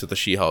tracks with the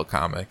She-Hulk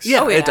comics.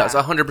 Yeah, Oh, yeah. it does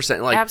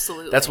 100%. Like,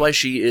 Absolutely. That's why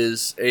she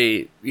is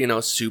a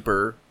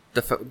super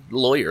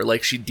lawyer.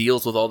 Like, she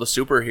deals with all the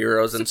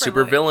superheroes and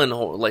Super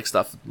supervillain like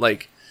stuff.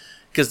 Like,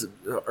 because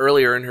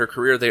earlier in her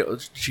career,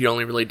 she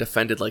only really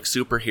defended like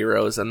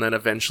superheroes, and then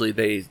eventually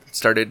they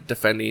started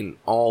defending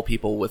all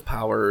people with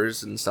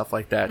powers and stuff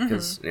like that.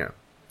 Because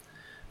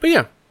but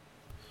yeah,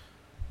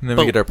 And then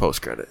But- we get our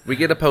post credit. we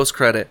get a post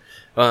credit,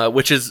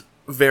 which is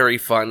very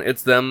fun.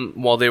 It's them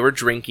while they were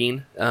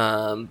drinking,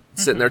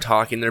 sitting there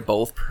talking. They're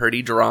both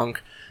pretty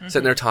drunk,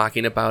 sitting there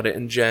talking about it,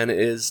 and Jen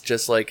is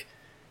just like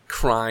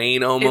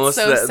crying almost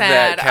so that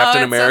sad. Captain Oh, it's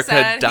so America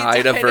sad. He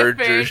died a died a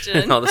virgin virgin.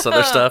 and all this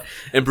other stuff.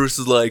 And Bruce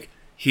is like,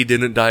 he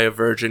didn't die a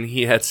virgin.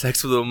 He had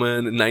sex with a woman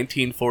in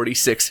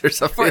 1946 or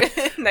something.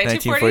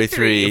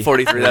 1943.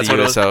 43. That's the what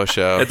it was. USO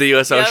show. At the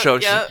USO Yep, show.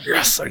 She's yep. like,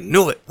 yes, I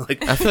knew it.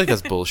 Like, I feel like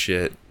that's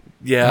bullshit.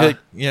 yeah. I feel like,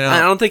 you know, I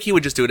don't think he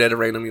would just do it at a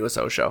random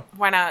USO show.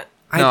 Why not?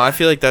 no, I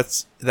feel like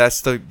that's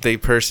the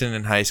person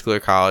in high school or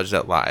college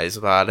that lies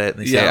about it.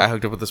 And they say, Yeah. I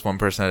hooked up with this one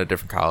person at a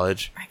different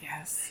college. I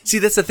guess. See,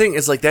 that's the thing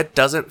is like that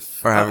doesn't.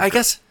 Or have a I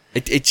guess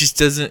It just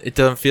doesn't. It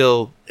doesn't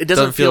feel. it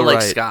doesn't feel like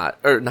right. Scott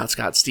or not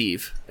Scott.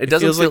 Steve. It It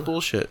doesn't feels feel like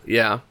bullshit.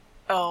 Yeah.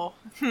 Oh.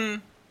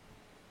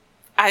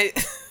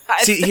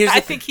 See, here's the I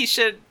thing. think he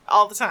should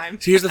all the time.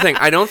 So here's the thing.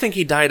 I don't think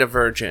he died a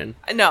virgin,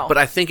 No. but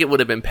I think it would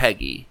have been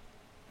Peggy.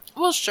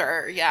 Well,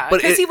 sure, yeah. But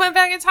Because it- he went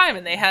back in time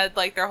and they had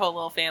like their whole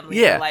little family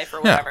Yeah. life or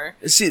Yeah. whatever.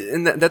 See,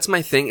 and that's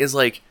my thing is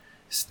like,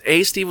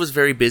 Steve was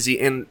very busy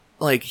and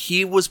like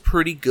he was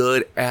pretty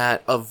good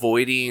at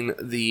avoiding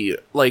the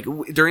like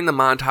during the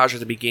montage at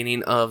the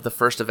beginning of the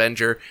first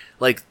Avenger.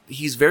 Like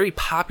he's very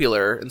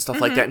popular and stuff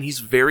like that, and he's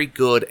very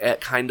good at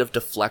kind of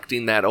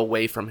deflecting that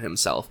away from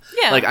himself.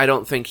 Yeah. Like I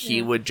don't think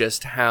he would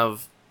just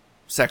have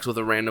sex with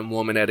a random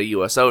woman at a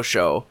USO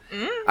show.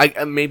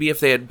 Maybe if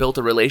they had built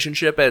a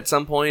relationship at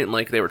some point and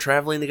like they were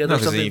traveling together No, or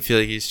because then something. you feel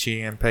like he's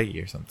cheating on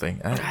Peggy or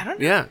something. I don't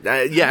know.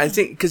 Yeah, I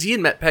think because he had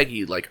met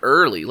Peggy like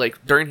early,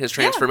 like during his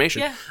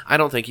transformation. yeah. I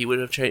don't think he would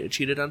have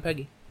cheated on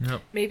Peggy.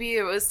 No. Maybe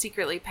it was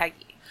secretly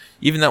Peggy.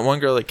 Even that one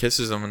girl that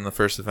kisses him in the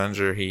first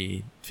Avenger,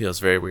 he feels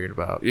very weird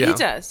about. Yeah. He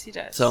does.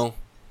 So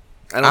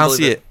I don't believe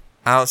see it.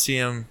 I don't see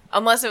him.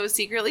 Unless it was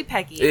secretly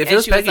Peggy. If it and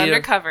was she Peggy, was yeah.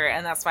 undercover,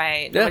 and that's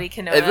why Yeah. nobody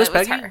can know If that it was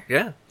Peggy, her.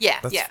 yeah, Yeah,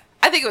 That's- yeah.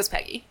 I think it was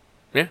Peggy.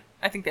 yeah.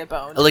 I think they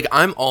boned. Like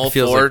I'm all It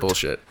feels for like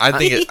bullshit. I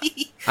think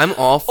it. I'm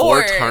all for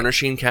Or-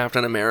 tarnishing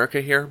Captain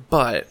America here,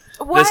 but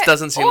What? This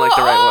doesn't seem like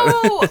the right one.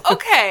 Oh,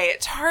 okay.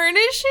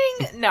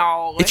 Tarnishing?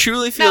 No. It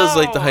truly feels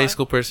like the No. high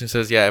school person who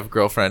says, "Yeah, I have a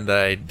girlfriend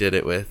that I did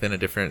it with in a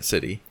different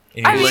city."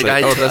 And I you're mean- just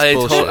Like, "Oh, that's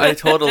bullshit." I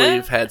totally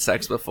have had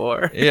sex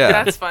before. Yeah,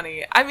 That's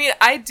funny. I mean,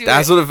 I do.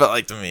 that's what it felt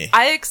like to me.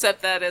 I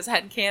accept that as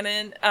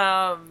headcanon.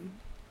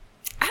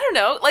 I don't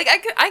know. Like,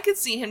 I could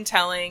see him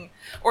telling,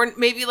 or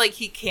maybe like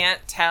he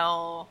can't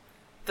tell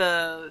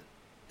the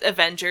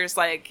Avengers,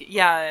 like,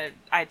 yeah,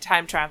 I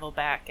time travel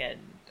back and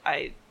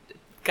I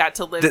got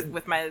to live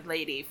with my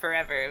lady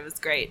forever. It was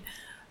great.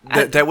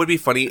 That would be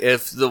funny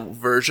if the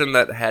version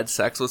that had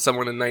sex with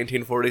someone in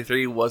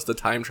 1943 was the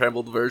time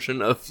traveled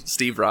version of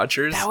Steve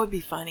Rogers. That would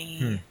be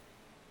funny.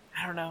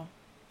 I don't know.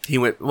 He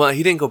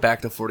didn't go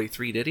back to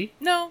 43, did he?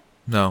 No,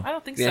 No, I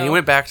don't think Yeah, so. he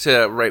went back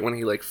to right when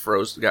he like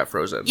got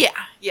frozen.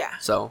 Yeah.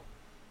 So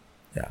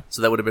yeah,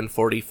 that would have been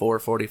 44,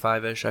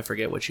 45-ish. I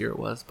forget which year it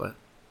was, but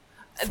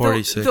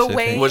 46, The I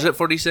way think. was it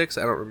 46?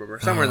 I don't remember.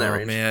 Somewhere in that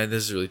range. Man,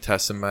 this is really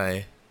testing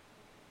my.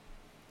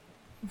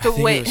 the I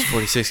think way it was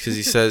 46 because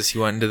he says he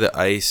went into the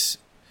ice.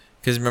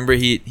 Because remember,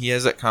 he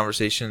has that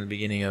conversation in the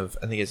beginning of,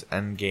 I think it's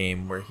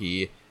Endgame, where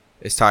he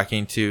is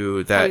talking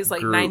to that he's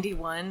like group.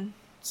 91.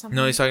 Something?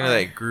 No, he's talking to Or-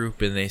 that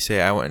group, and they say,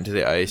 I went into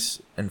the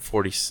ice, and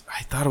 40...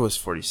 I thought it was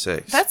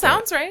 46. That but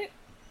sounds right.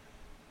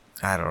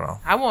 I don't know.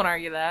 I won't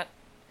argue that.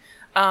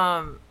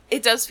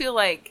 It does feel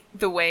like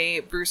the way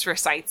Bruce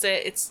recites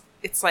it,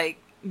 it's like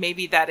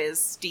maybe that is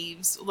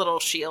Steve's little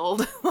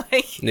shield.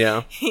 Like,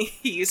 Yeah. he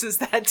uses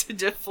that to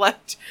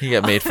deflect. He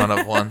got made fun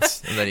of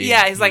once, and then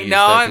He's like, used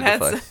no, that I've to had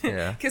deflect. some...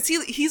 Yeah. Because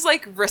he's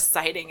like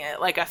reciting it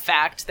like a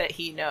fact that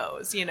he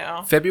knows, you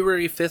know?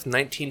 February 5th,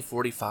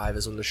 1945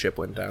 is when the ship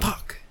went down.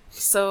 Fuck.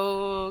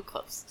 So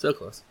close. So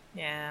close.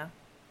 Yeah.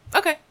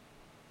 Okay.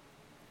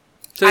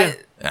 So yeah.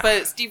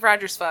 But Steve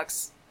Rogers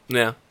fucks.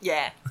 Yeah.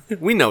 Yeah.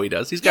 We know he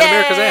does. He's got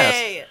America's ass.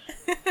 Yay!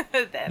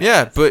 That Yeah,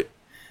 ass. but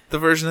the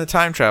version that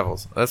time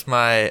travels. That's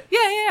my...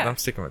 Yeah. I'm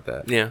sticking with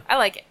that. Yeah. I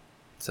like it.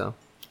 So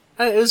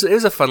it was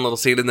a fun little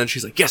scene, and then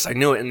she's like, "Yes, I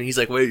knew it," and he's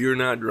like, "Wait, you're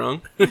not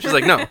drunk?" She's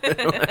like, "No."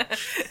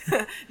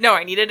 No,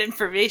 I needed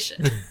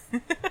information.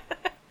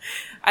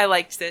 I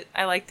liked it.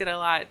 I liked it a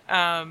lot.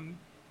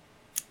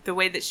 The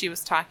way that she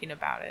was talking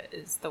about it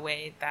is the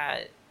way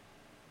that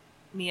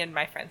me and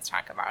my friends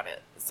talk about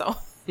it. So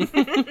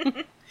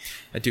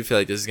I do feel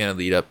like this is going to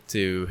lead up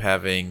to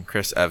having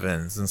Chris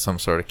Evans in some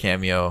sort of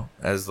cameo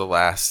as the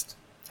last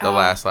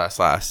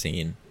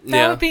scene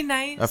that would be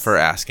nice. of her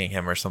asking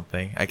him or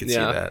something. I could see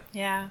Yeah. that.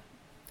 Yeah,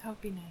 that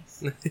would be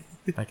nice.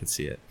 I could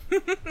see it.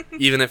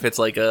 Even if it's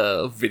like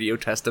a video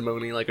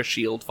testimony, like a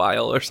Shield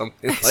file or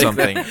something. Like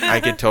Something. that. I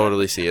could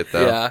totally see it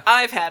though. Yeah.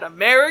 I've had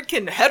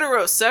American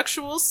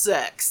heterosexual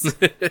sex.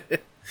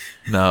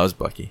 No, it was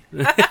Bucky.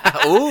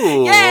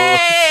 Ooh.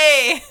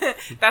 Yay!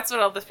 That's what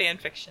all the fan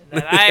fiction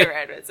that I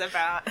read was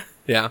about.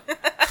 Yeah.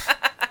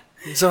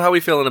 So how are we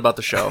feeling about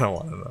the I show? don't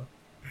want to know.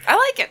 I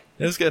like it.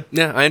 It was good.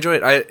 Yeah, I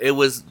enjoyed it. It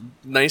was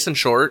nice and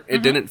short.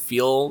 It didn't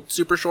feel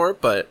super short,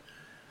 but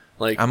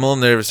like I'm a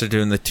little nervous they're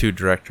doing the 2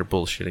 director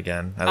bullshit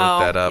again. I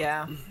looked that up.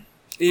 Yeah.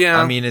 yeah.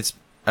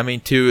 I mean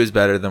 2 is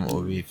better than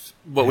what we've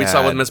what we saw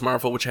with had. Miss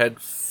Marvel, which had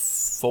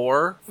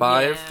 4,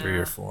 5. Yeah. 3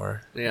 or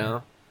 4.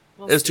 Yeah.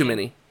 We'll It was too see.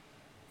 many.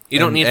 You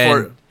don't need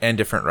and, 4. and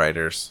different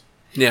writers.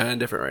 Yeah, and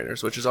different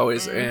writers, which is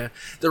always the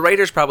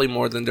writers probably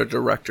more than the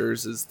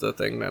directors is the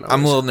thing that I'm a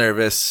always- little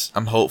nervous.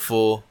 I'm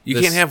hopeful. You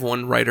This- can't have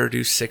one writer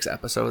do 6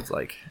 episodes.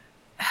 Like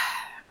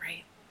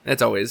Right.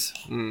 it's always.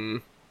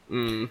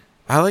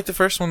 I like the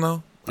first one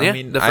though. Yeah, I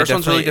mean, the first I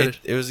one's really definitely-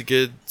 good. It was a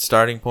good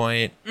starting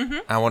point. Mm-hmm.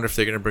 I wonder if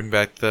they're gonna bring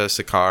back the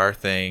Sakaar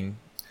thing.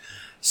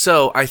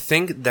 So I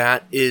think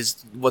that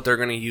is what they're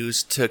going to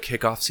use to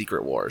kick off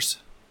Secret Wars.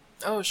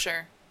 Oh,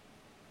 sure.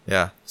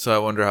 Yeah. So I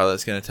wonder how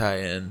that's gonna tie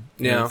in.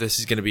 Yeah. If this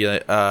is gonna be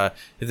like,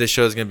 if this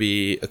show is gonna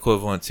be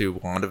equivalent to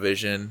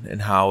WandaVision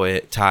and how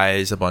it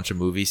ties a bunch of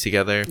movies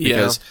together.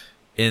 Because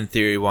in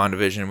theory,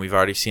 WandaVision, we've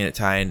already seen it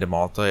tie into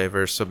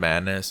Multiverse of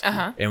Madness,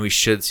 and we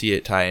should see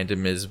it tie into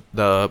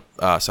the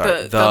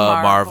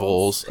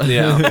Marvels.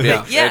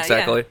 Yeah, Yeah,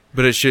 exactly.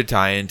 But it should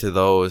tie into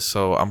those.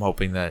 So I'm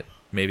hoping that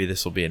maybe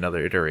this will be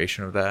another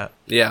iteration of that.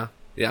 Yeah.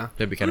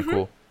 That'd be kind of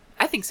cool.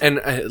 I think so.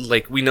 And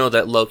like we know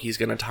that Loki's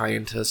going to tie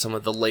into some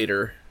of the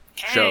later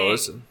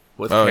shows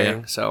with Oh, Kang.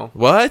 yeah. So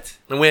What?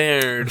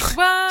 weird.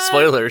 What?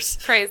 Spoilers.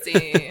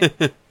 Crazy.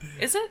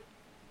 Is it?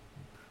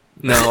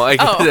 No,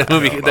 Oh.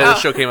 that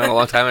show came out a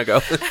long time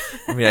ago.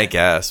 I mean, I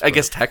guess. I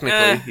guess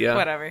technically, yeah.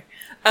 Whatever.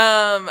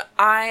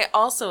 I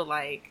also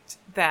liked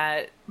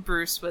that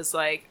Bruce was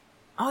like,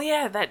 "Oh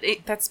yeah,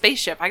 that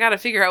spaceship. I got to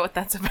figure out what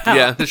that's about."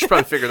 Yeah, they should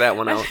probably figure that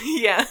one out.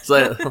 Yeah.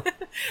 So,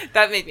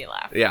 That made me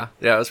laugh. yeah,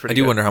 it was pretty I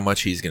do good. wonder how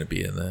much he's going to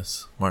be in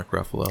this, Mark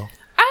Ruffalo.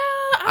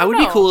 I would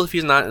be cool if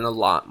he's not in a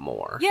lot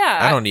more. Yeah.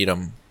 I don't need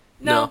him.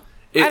 No.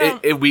 I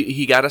don't.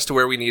 He got us to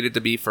where we needed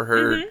to be for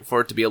her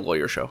for it to be a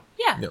lawyer show.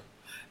 Yeah. Yep.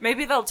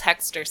 Maybe they'll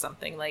text or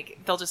something. Like,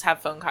 they'll just have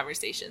phone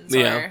conversations.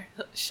 Yeah. Or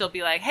she'll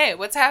be like, "Hey,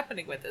 what's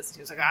happening with this?" And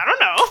he's like, "I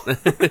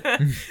don't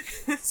know.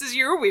 This is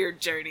your weird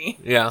journey."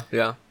 Yeah.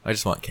 I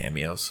just want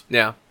cameos.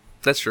 Yeah.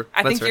 That's true.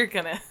 I That's think fair. you're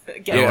gonna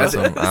get Yeah, one of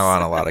those. I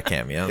want a lot of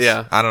cameos.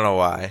 Yeah. I don't know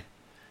why.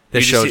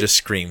 This You just show see- just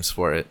screams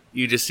for it.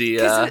 You just see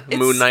 'Cause it's-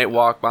 Moon Knight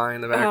walk by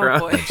in the background.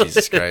 boy.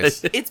 Jesus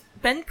Christ. It's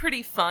been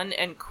pretty fun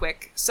and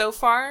quick so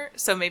far,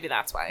 so maybe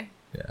that's why.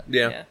 Yeah.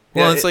 Yeah. Yeah.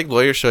 Well, Yeah, it's like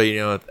Lawyer Show,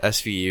 with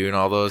SVU and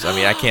all those. I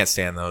mean, I can't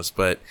stand those,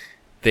 but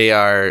they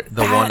are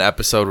the That- one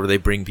episode where they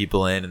bring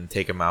people in and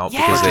take them out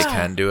because they Yeah.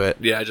 can do it.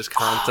 Yeah, just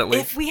constantly.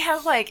 If we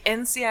have like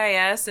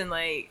NCIS and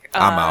like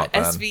I'm out,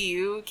 then.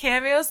 SVU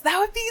cameos, that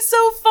would be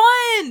so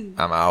fun.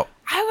 I'm out.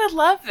 I would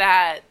love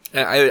that. I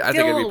Get think a it'd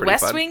be little pretty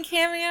West fun. Wing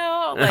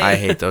cameo. Like, I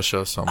hate those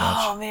shows so much.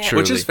 Oh, man.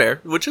 Truly. Which is fair.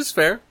 Which is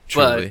fair.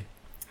 Truly.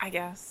 I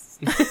guess.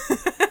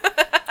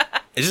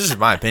 It's just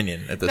my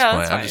opinion at this No,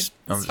 point. it's I'm fine. just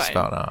It's just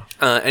fine. about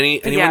off.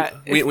 Anyone? yeah,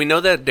 we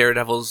know that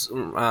Daredevil's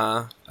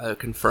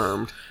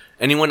confirmed.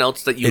 Anyone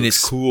else that you In his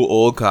cool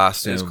old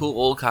costume. in his cool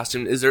old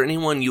costume? Is there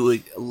anyone you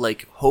would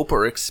like hope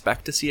or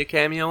expect to see a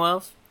cameo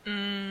of?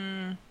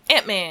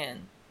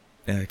 Ant-Man.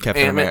 Yeah,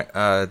 Captain Ant-Man.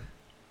 America.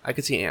 I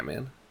could see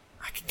Ant-Man.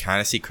 I can kind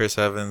of see Chris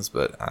Evans,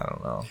 but I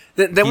don't know.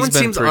 That He's one been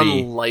seems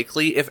pretty-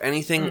 unlikely. If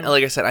anything,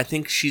 like I said, I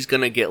think she's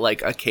gonna get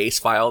like a case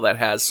file that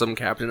has some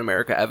Captain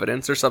America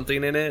evidence or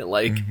something in it.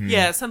 Like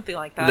Yeah, something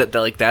like that.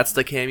 like that's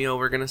the cameo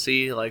we're gonna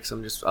see. Like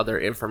some just other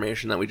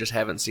information that we just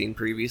haven't seen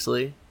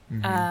previously.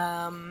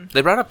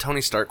 They brought up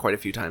Tony Stark quite a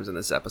few times in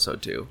this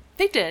episode too.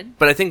 They did.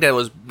 But I think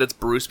that's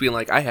Bruce being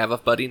like, I have a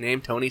buddy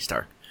named Tony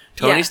Stark.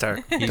 Tony Yeah.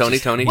 Stark. He Tony,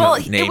 just- Tony. Well,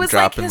 Tony. it Name was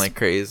dropping like like, his-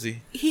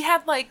 crazy. He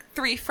had like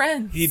 3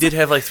 friends. He did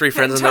have like 3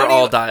 friends, and Tony- they're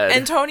all died.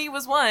 And Tony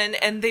was one,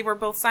 and they were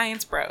both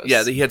science bros.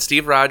 Yeah, he had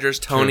Steve Rogers,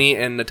 Tony,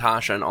 and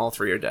Natasha, and all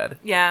 3 are dead.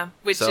 Yeah,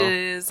 which So,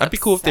 is. That'd be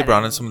cool if they brought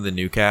in upsetting. some of the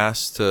new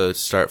cast to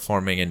start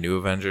forming a new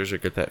Avengers or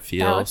get that That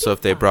feel. would So be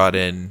if they fun. brought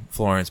in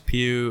Florence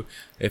Pugh,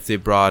 if they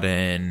brought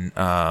in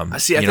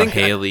see, I think-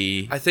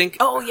 Haley. I think.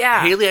 Oh,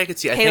 yeah. Haley, I could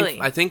see. Haley.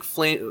 I think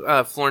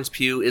Florence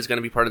Pugh is going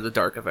to be part of the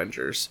Dark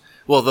Avengers.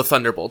 Well, the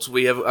Thunderbolts.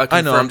 We have a confirmed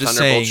I know, I'm just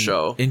Thunderbolts saying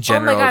show. in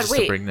general, God, just to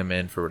wait. bring them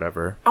in for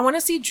whatever. I want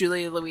to see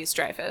Julia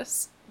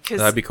Louis-Dreyfus. Because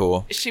That'd be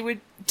cool. she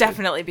would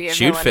definitely be a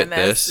She would villain fit in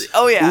this. this.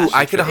 Oh, yeah. Ooh,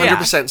 I could Yeah.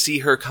 100% see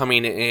her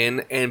coming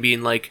in and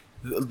being like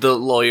the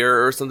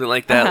lawyer or something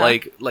like that. Uh-huh.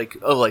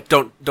 Like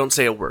don't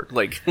say a word.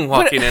 Like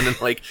walking in and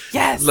like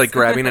Yes. like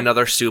grabbing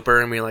another super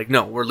and being like,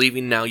 no, we're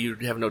leaving now. You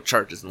have no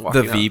charges and The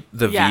walking out. Veep,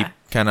 Yeah.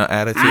 kind of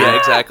attitude. Yeah,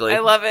 exactly. I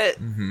love it.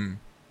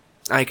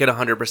 I could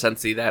 100%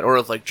 see that. Or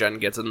if like Jen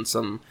gets in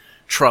some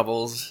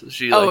troubles,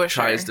 she Oh, like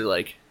tries sure. to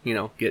like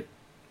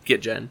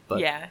get Jen. But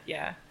Yeah,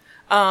 yeah.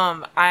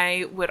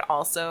 I would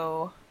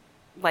also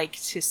like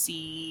to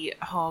see.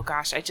 Oh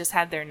gosh, I just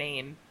had their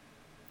name.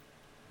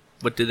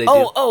 what do they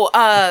do?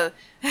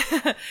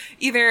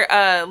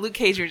 Either Luke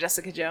Cage or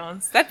Jessica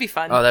Jones. That'd be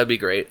fun. Oh, that'd be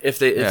great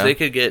if Yeah. they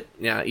could get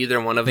either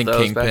one I of think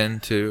those. Kingpin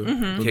too.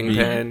 would be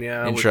Kingpin,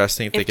 yeah, would-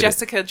 interesting if they if could.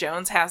 Jessica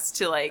Jones has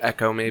to like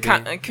Echo maybe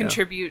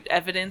contribute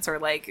evidence or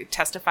like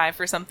testify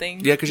for something.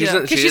 Yeah, because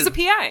she's she's a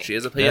PI. She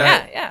is a PI.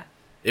 Yeah, yeah.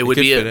 It would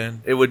could be fit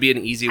in. it would be an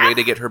easy way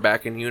to get her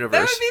back in universe.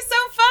 That would be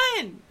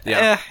so fun.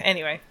 Yeah.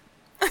 Anyway,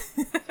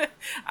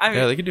 I mean,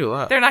 Yeah, they could do a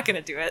lot. they're not going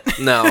to do it.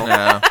 No,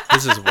 No,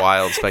 this is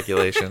wild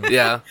speculation.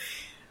 yeah,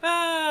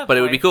 Ah, but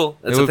it would be boy. cool.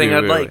 That's It the would be thing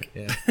I'd really- like.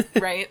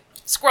 yeah. right?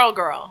 Squirrel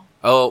Girl.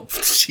 Oh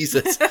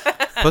Jesus!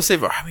 Plus,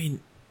 I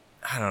mean,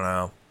 I don't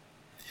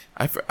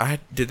know.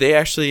 Did they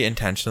actually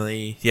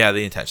intentionally? Yeah,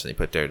 they intentionally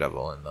put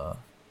Daredevil in the.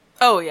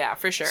 Oh yeah,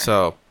 for sure.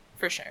 So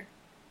For sure.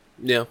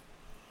 Yeah.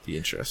 be But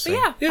interesting.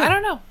 yeah, Yeah. I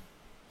don't know.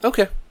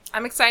 Okay.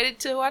 I'm excited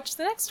to watch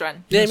the next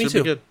one. Yeah, Yeah, me should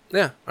too. be good.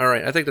 Yeah. All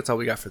right. I think that's all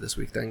we got for this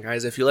week, then,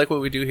 guys. If you like what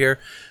we do here,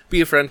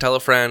 be a friend, tell a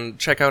friend.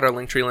 Check out our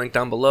Linktree link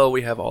down below.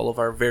 We have all of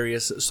our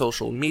various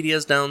social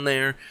medias down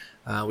there.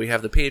 We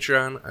have the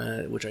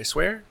Patreon, which I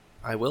swear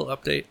I will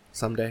update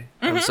someday.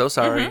 I'm so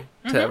sorry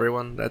to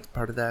everyone that's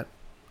part of that.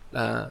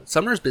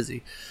 Summer's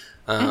busy.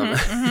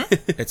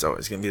 It's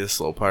always gonna be the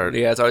slow part.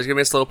 Yeah, it's always gonna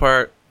be a slow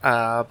part.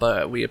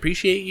 But we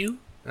appreciate you.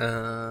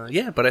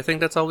 Yeah, but I think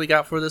that's all we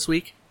got for this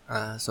week.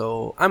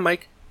 So I'm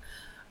Mike.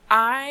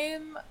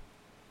 I'm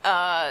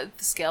the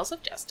Scales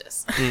of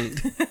Justice.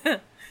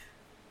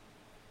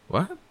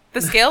 What? The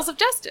Scales of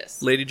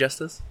Justice. Lady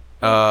Justice.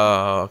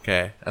 Oh,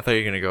 okay. I thought you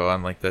were gonna go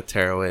on like the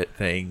tarot it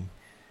thing,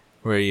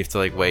 where you have to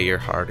like weigh your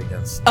heart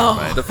against.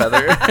 Oh. The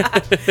feather.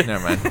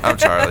 Never mind. I'm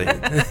Charlie.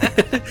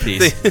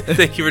 Peace.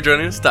 Thank you for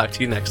joining us. Talk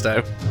to you next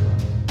time.